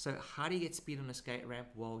 so how do you get speed on a skate ramp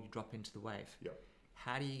while you drop into the wave? Yeah.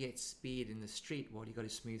 How do you get speed in the street while you got a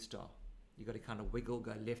smooth style? You got to kind of wiggle,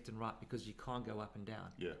 go left and right because you can't go up and down.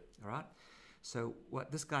 Yeah. All right. So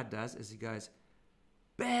what this guy does is he goes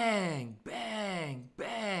bang, bang,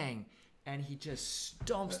 bang, and he just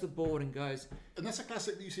stomps the board and goes. And that's a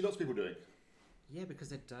classic that you see lots of people doing. Yeah, because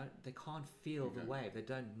they can't feel the wave. They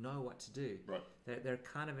don't know what to do. Right. They're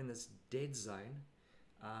kind of in this dead zone.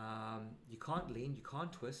 You can't lean, you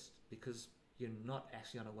can't twist because you're not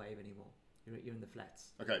actually on a wave anymore. You're in the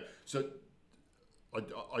flats. Okay, so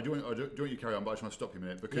I do want you carry on, but I just want to stop you a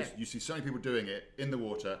minute because you see so many people doing it in the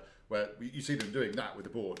water where you see them doing that with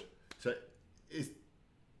the board. So is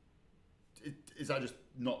that just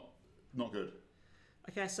not good?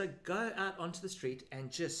 Okay, so go out onto the street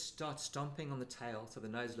and just start stomping on the tail so the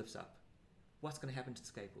nose lifts up. What's going to happen to the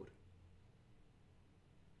skateboard?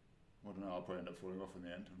 I don't know, I'll probably end up falling off in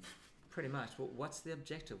the end. Pretty much. Well, what's the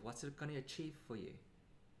objective? What's it going to achieve for you?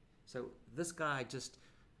 So this guy just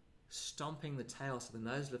stomping the tail so the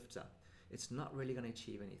nose lifts up, it's not really going to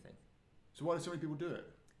achieve anything. So why do so many people do it?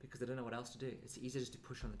 Because they don't know what else to do. It's easier just to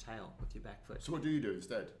push on the tail with your back foot. So what do you do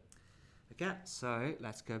instead? Okay, so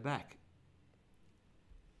let's go back.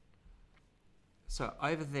 So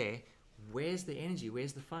over there, where's the energy?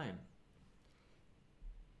 Where's the foam?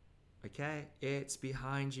 Okay, it's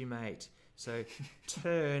behind you, mate. So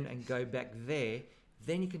turn and go back there.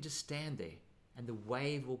 Then you can just stand there and the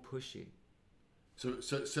wave will push you. So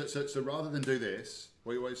rather than do this,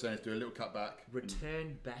 what you're saying is do a little cut back.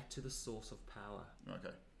 Return back to the source of power.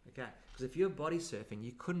 Okay. Okay, because if you're body surfing,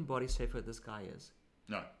 you couldn't body surf where this guy is.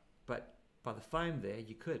 No. But by the foam there,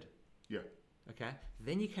 you could. Yeah. Okay,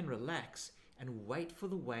 then you can relax and wait for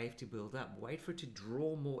the wave to build up. Wait for it to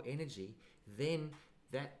draw more energy. Then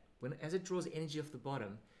as it draws energy off the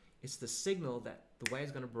bottom, it's the signal that the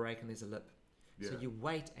wave's going to break and there's a lip. Yeah. So you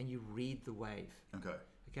wait and you read the wave. Okay.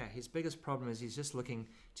 Okay, his biggest problem is he's just looking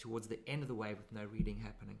towards the end of the wave with no reading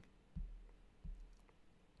happening.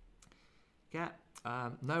 Okay,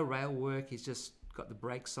 no rail work, he's just got the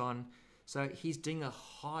brakes on. So he's doing a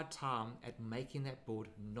hard time at making that board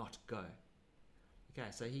not go. Okay,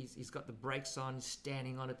 so he's got the brakes on, he's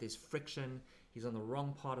standing on it, there's friction, he's on the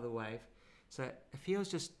wrong part of the wave. So if he was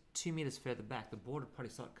just 2 meters further back, the board would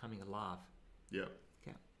probably start coming alive. Yeah.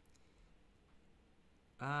 Okay.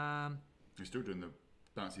 You're still doing the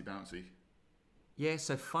bouncy. Yeah,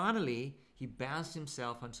 so finally, he bounced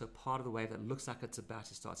himself onto a part of the wave that looks like it's about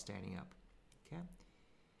to start standing up. Okay?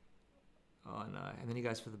 Oh no, and then he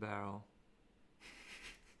goes for the barrel.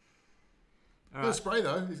 All The right. spray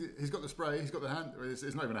though, he's got the spray, he's got the hand, it's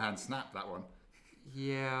not even a hand snap, that one.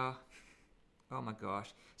 Yeah. Oh my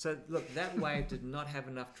gosh. So look, that wave did not have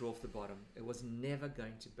enough draw off the bottom. It was never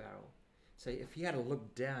going to barrel. So if he had a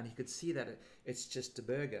look down, he could see that it's just a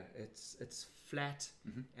burger. It's flat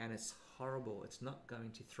and it's horrible. It's not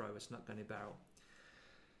going to throw. It's not going to barrel.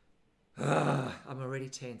 I'm already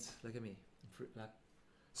tense. Look at me.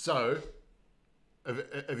 So,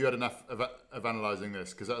 have you had enough of analysing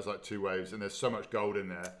this? Because that was like 2 waves and there's so much gold in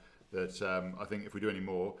there that I think if we do any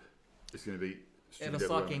more, it's going to be It'll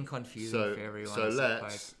start getting confusing for everyone. So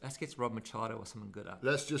let's get Rob Machado or someone good up.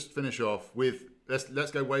 Let's just finish off with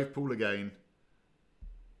let's go wave pool again,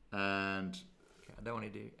 and okay, I don't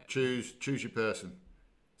want to do choose your person,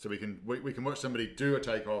 so we can watch somebody do a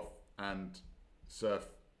takeoff and surf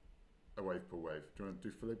a wave pool wave. Do you want to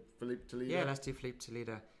do Filipe Toledo? Yeah, let's do Filipe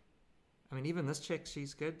Toledo. I mean, even this chick,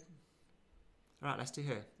 she's good. All right, let's do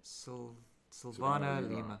her. Silvana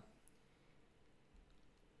Lima.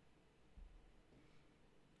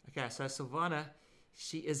 Okay, so Silvana,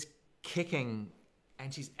 she is kicking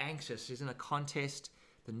and she's anxious. She's in a contest.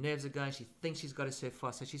 The nerves are going. She thinks she's got to surf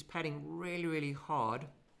fast. So she's paddling really, really hard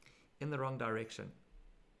in the wrong direction.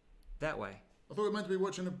 That way. I thought we were meant to be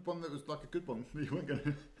watching one that was like a good one. You weren't going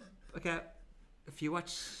to... Okay, if you watch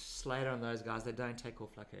Slater and those guys, they don't take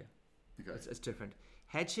off like her. Okay. It's different.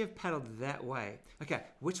 Had she have paddled that way... Okay,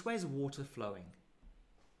 which way is water flowing?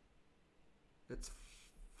 It's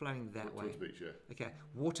flowing that way. Towards the beach, yeah. Okay,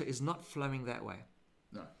 water is not flowing that way.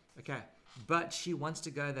 No. Okay, but she wants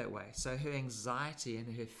to go that way. So her anxiety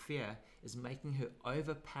and her fear is making her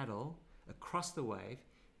over paddle across the wave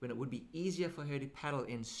when it would be easier for her to paddle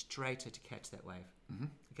in straighter to catch that wave. Mm-hmm.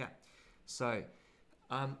 Okay, so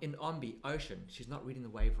in Ombi, ocean, she's not reading the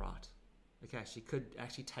wave right. Okay, she could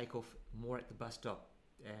actually take off more at the bus stop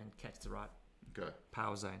and catch the right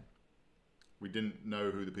power zone. We didn't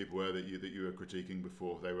know who the people were that you were critiquing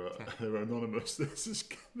before. They were Okay. they were anonymous.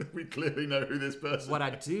 We clearly know who this person. What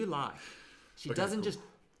I do like, she doesn't cool. just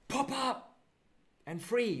pop up and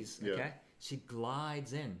freeze. Yeah. Okay, she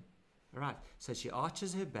glides in. All right, so she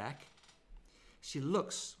arches her back. She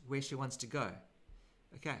looks where she wants to go.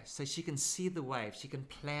 Okay, so she can see the wave. She can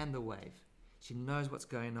plan the wave. She knows what's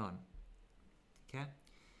going on. Okay.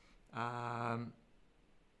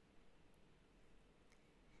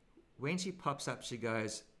 When she pops up, she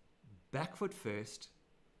goes back foot first,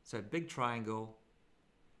 so big triangle,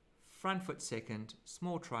 front foot second,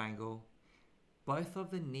 small triangle. Both of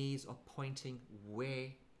the knees are pointing where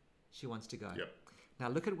she wants to go. Yep. Now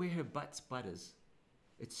look at where her butt is.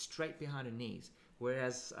 It's straight behind her knees.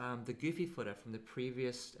 Whereas the goofy footer from the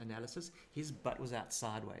previous analysis, his butt was out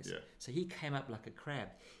sideways. Yeah. So he came up like a crab.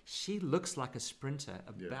 She looks like a sprinter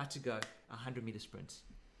about to go 100-meter sprints.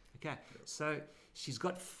 Okay, so she's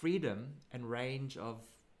got freedom and range of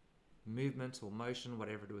movement or motion,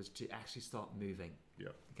 whatever it was, to actually start moving. Yeah.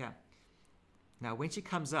 Okay. Now, when she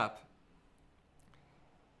comes up,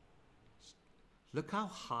 look how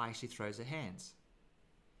high she throws her hands.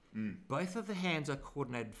 Both of the hands are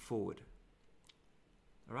coordinated forward.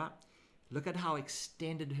 All right? Look at how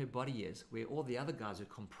extended her body is, where all the other guys are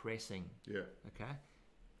compressing. Yeah. Okay?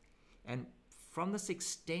 And from this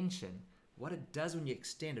extension, what it does when you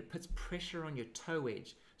extend, it puts pressure on your toe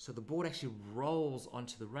edge, so the board actually rolls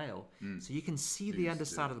onto the rail. So you can see the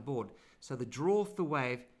underside of the board. So the draw of the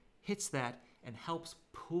wave hits that and helps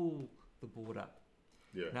pull the board up.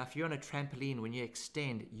 Yeah. Now, if you're on a trampoline, when you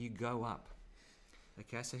extend, you go up.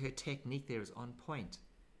 Okay, so her technique there is on point.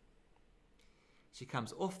 She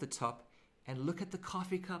comes off the top, and look at the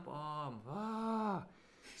coffee cup arm.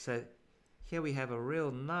 So here we have a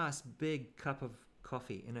real nice big cup of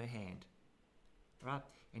coffee in her hand. Right?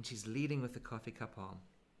 And she's leading with the coffee cup arm.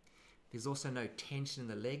 There's also no tension in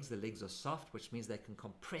the legs. The legs are soft, which means they can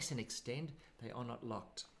compress and extend. They are not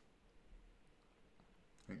locked.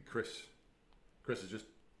 I think Chris has just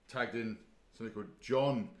tagged in something called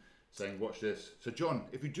John saying, watch this. So John,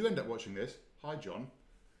 if you do end up watching this, hi John,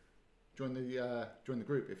 join the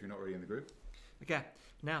group if you're not already in the group. Okay,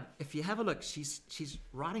 now if you have a look, she's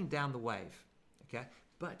riding down the wave, okay,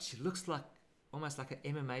 but she looks like almost like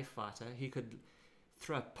an MMA fighter who could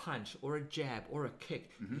throw a punch or a jab or a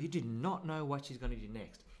kick. You do not know what she's going to do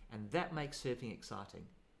next, and that makes surfing exciting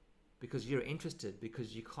because you're interested,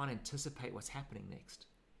 because you can't anticipate what's happening next.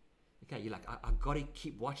 Okay, you're like, I got to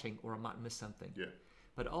keep watching or I might miss something. Yeah.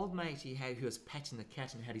 But old mate who was patching the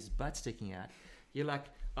cat and had his butt sticking out, you're like,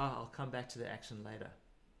 I'll come back to the action later.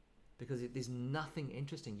 Because there's nothing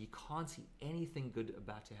interesting. You can't see anything good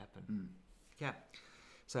about to happen. Okay.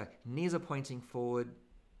 So knees are pointing forward.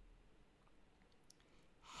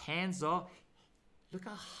 Hands are, look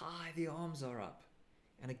how high the arms are up.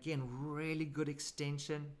 And again, really good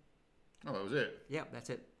extension. Oh, that was it? Yep, that's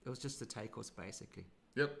it. It was just the takeoffs basically.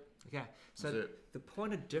 Yep. Okay. So That's it. the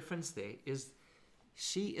point of difference there is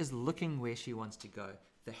she is looking where she wants to go.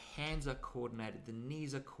 The hands are coordinated. The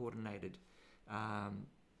knees are coordinated.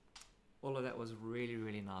 All of that was really,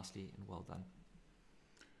 really nicely and well done.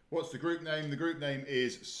 What's the group name? The group name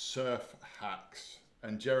is Surf Hacks.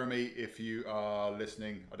 And Jeremy, if you are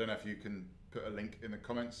listening, I don't know if you can put a link in the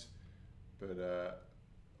comments, but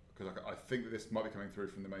because I think that this might be coming through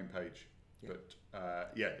from the main page. Yeah.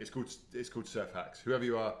 But yeah, it's called Surf Hacks. Whoever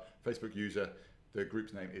you are, Facebook user, the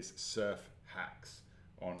group's name is Surf Hacks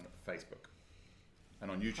on Facebook,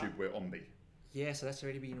 and on YouTube we're Ombi. Yeah, so that's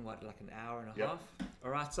already been like an hour and a Yep. half.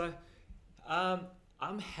 All right, so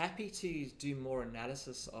I'm happy to do more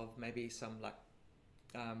analysis of maybe some like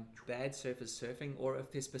bad surfers surfing, or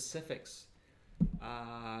if there's specifics,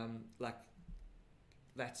 like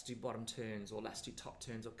let's do bottom turns, or let's do top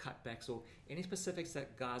turns, or cutbacks, or any specifics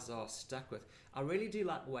that guys are stuck with. I really do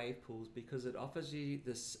like wave pools because it offers you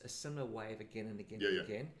a similar wave again and again and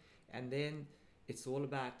again, and then it's all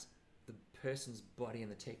about the person's body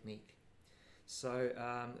and the technique. So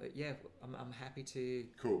yeah, I'm happy to.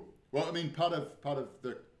 Cool. Well, I mean, part of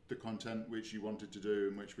the content which you wanted to do,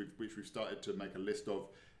 and which we've started to make a list of,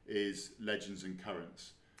 is legends and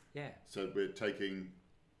currents. Yeah. So we're taking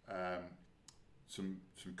some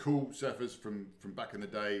cool surfers from back in the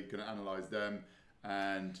day, going to analyse them,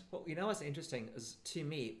 and Well, you know what's interesting is, to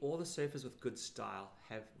me, all the surfers with good style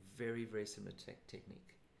have very, very similar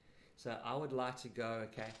technique. So I would like to go,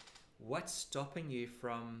 okay, what's stopping you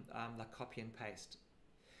from like copy and paste?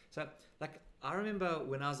 So like I remember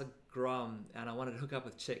when I was a grom and I wanted to hook up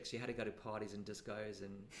with chicks, you had to go to parties and discos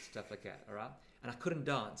and stuff like that, all right? And I couldn't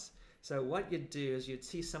dance. So what you'd do is you'd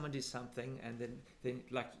see someone do something, and then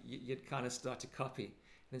like you'd kind of start to copy. And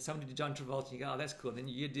then someone did John Travolta, and you go, oh, that's cool. And then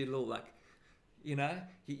you do a little like, you know,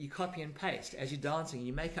 you copy and paste as you're dancing.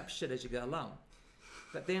 You make up shit as you go along.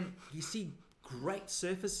 But then you see great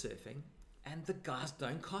surfers surfing, and the guys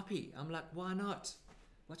don't copy. I'm like, why not?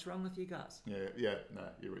 What's wrong with you guys? yeah, no,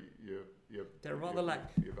 you're They're rather like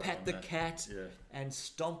you're right pat on the that. cat Yeah. and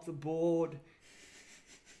stomp the board.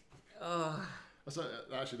 Oh, So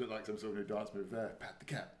that actually looked like some sort of new dance move there. Pat the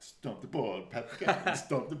cat, stomp the board. Pat the cat, and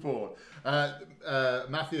stomp the board.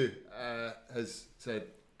 Matthew has said,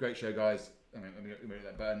 "Great show, guys." Let me hit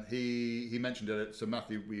that button. He mentioned it. So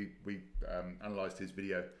Matthew, we analysed his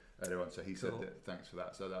video earlier on. So he said Cool. that, thanks for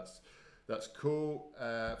that. So that's cool.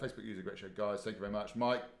 Facebook user, great show, guys. Thank you very much,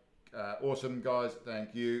 Mike. Awesome, guys.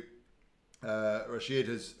 Thank you. Rashid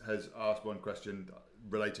has asked one question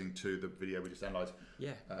relating to the video we just analysed.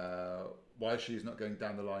 yeah. Why she's not going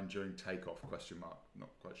down the line during takeoff? Question mark. Not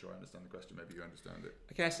quite sure I understand the question. Maybe you understand it.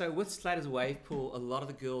 Okay, so with Slater's wave pool, a lot of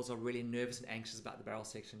the girls are really nervous and anxious about the barrel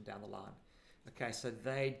section down the line. Okay, so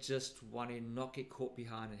they just want to not get caught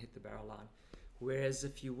behind and hit the barrel line. Whereas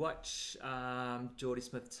if you watch Geordie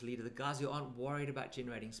Smith, Toledo, the guys who aren't worried about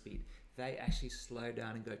generating speed, they actually slow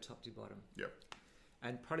down and go top to bottom. Yep.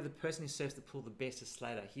 And probably the person who surfs the pool the best is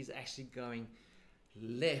Slater. He's actually going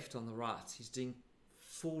left on the right. He's doing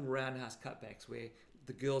full roundhouse cutbacks where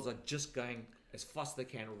the girls are just going as fast as they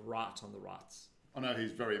can right on the rights. I know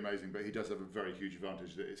he's very amazing, but he does have a very huge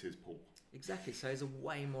advantage that it's his pool. Exactly, so he's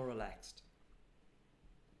way more relaxed.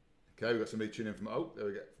 Okay, we've got somebody tuning in from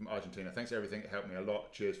from Argentina. Thanks for everything. It helped me a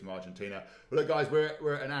lot. Cheers from Argentina. Well, look, guys,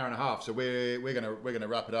 we're at an hour and a half, so we're gonna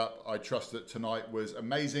wrap it up. I trust that tonight was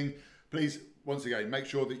amazing. Please, once again, make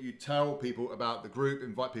sure that you tell people about the group,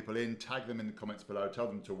 invite people in, tag them in the comments below, tell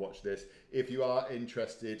them to watch this. If you are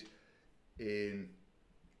interested in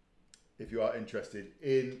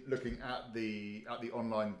looking at the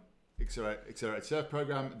online Accelerated Surf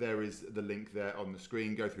program, there is the link there on the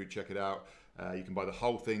screen. Go through, check it out. You can buy the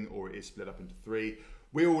whole thing, or it is split up into 3.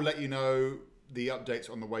 We will let you know the updates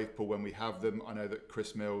on the wave pool when we have them. I know that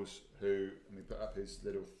Chris Mills, who, let me put up his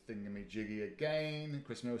little thingamajiggy again,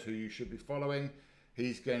 Chris Mills, who you should be following,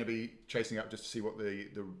 he's going to be chasing up just to see what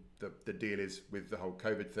the deal is with the whole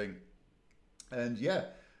COVID thing. And yeah,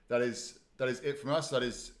 that is it from us. That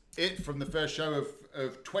is it from the first show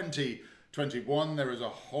of 2021. There is a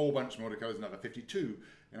whole bunch more to go. There's another 52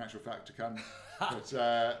 in actual fact to come. But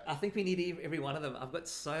I think we need every one of them. I've got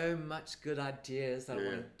so much good ideas that I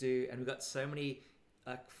want to do, and we've got so many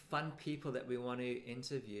fun people that we want to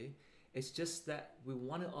interview. It's just that we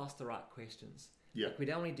want to ask the right questions. Yeah. Like, we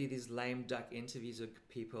don't want to do these lame duck interviews with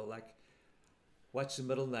people like, what's your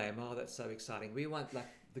middle name? Oh, that's so exciting. We want like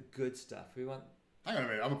the good stuff. We want... Hang on a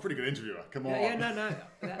minute, I'm a pretty good interviewer. Come on. Yeah, no.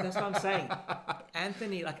 That's what I'm saying.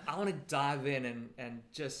 Anthony, like, I want to dive in and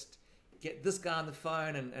just get this guy on the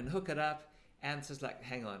phone and hook it up. And it's just like,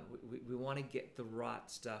 hang on, we want to get the right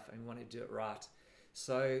stuff and we want to do it right.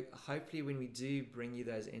 So hopefully when we do bring you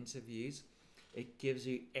those interviews, it gives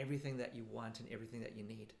you everything that you want and everything that you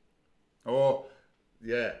need. Oh,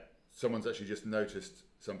 yeah. Someone's actually just noticed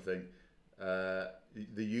something. The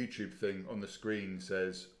YouTube thing on the screen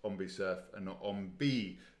says Ombi Surf and not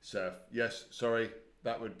Ombi Surf. Yes, sorry.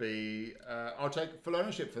 That would be... I'll take full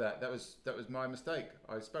ownership for that. That was my mistake.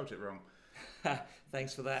 I spelt it wrong.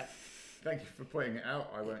 Thanks for that. Thank you for pointing it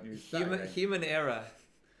out. I won't use that again. Human error.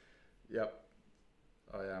 Yep.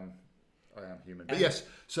 I am human. But yes,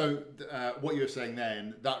 so what you were saying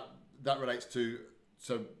then, that relates to,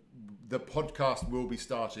 so the podcast will be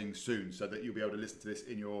starting soon so that you'll be able to listen to this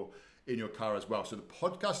in your car as well. So the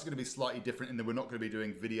podcast is going to be slightly different in that we're not going to be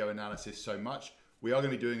doing video analysis so much. We are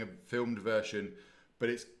going to be doing a filmed version, but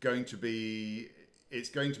it's going to be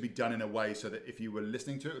done in a way so that if you were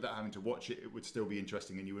listening to it without having to watch it, it would still be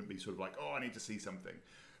interesting and you wouldn't be sort of like, oh, I need to see something.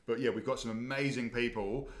 But yeah, we've got some amazing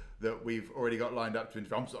people that we've already got lined up to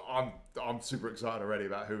interview. I'm super excited already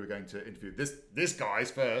about who we're going to interview. This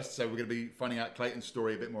guy's first, so we're going to be finding out Clayton's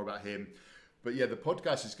story, a bit more about him. But yeah, the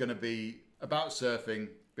podcast is going to be about surfing,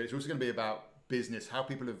 but it's also going to be about business, how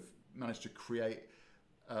people have managed to create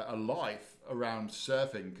a life around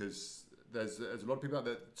surfing, because there's a lot of people out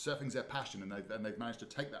there, surfing's their passion, and they've managed to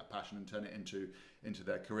take that passion and turn it into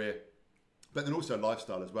their career. But then also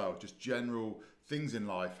lifestyle as well, just general things in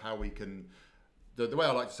life, how we can, the way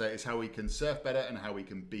I like to say it is how we can surf better and how we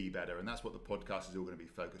can be better. And that's what the podcast is all going to be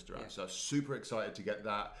focused around. Yeah. So super excited to get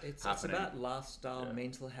that happening. It's about lifestyle,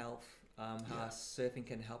 mental health, how surfing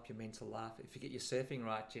can help your mental life. If you get your surfing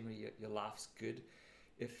right, generally your life's good.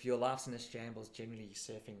 If your life's in a shambles, generally you're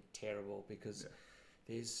surfing terrible because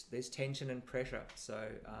there's tension and pressure. So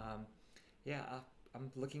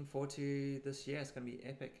I'm looking forward to this year. It's going to be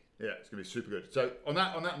epic. Yeah, it's going to be super good. So on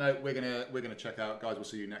that note, we're gonna check out, guys. We'll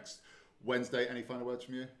see you next Wednesday. Any final words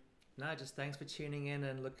from you? No, just thanks for tuning in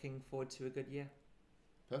and looking forward to a good year.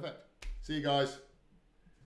 Perfect. See you guys.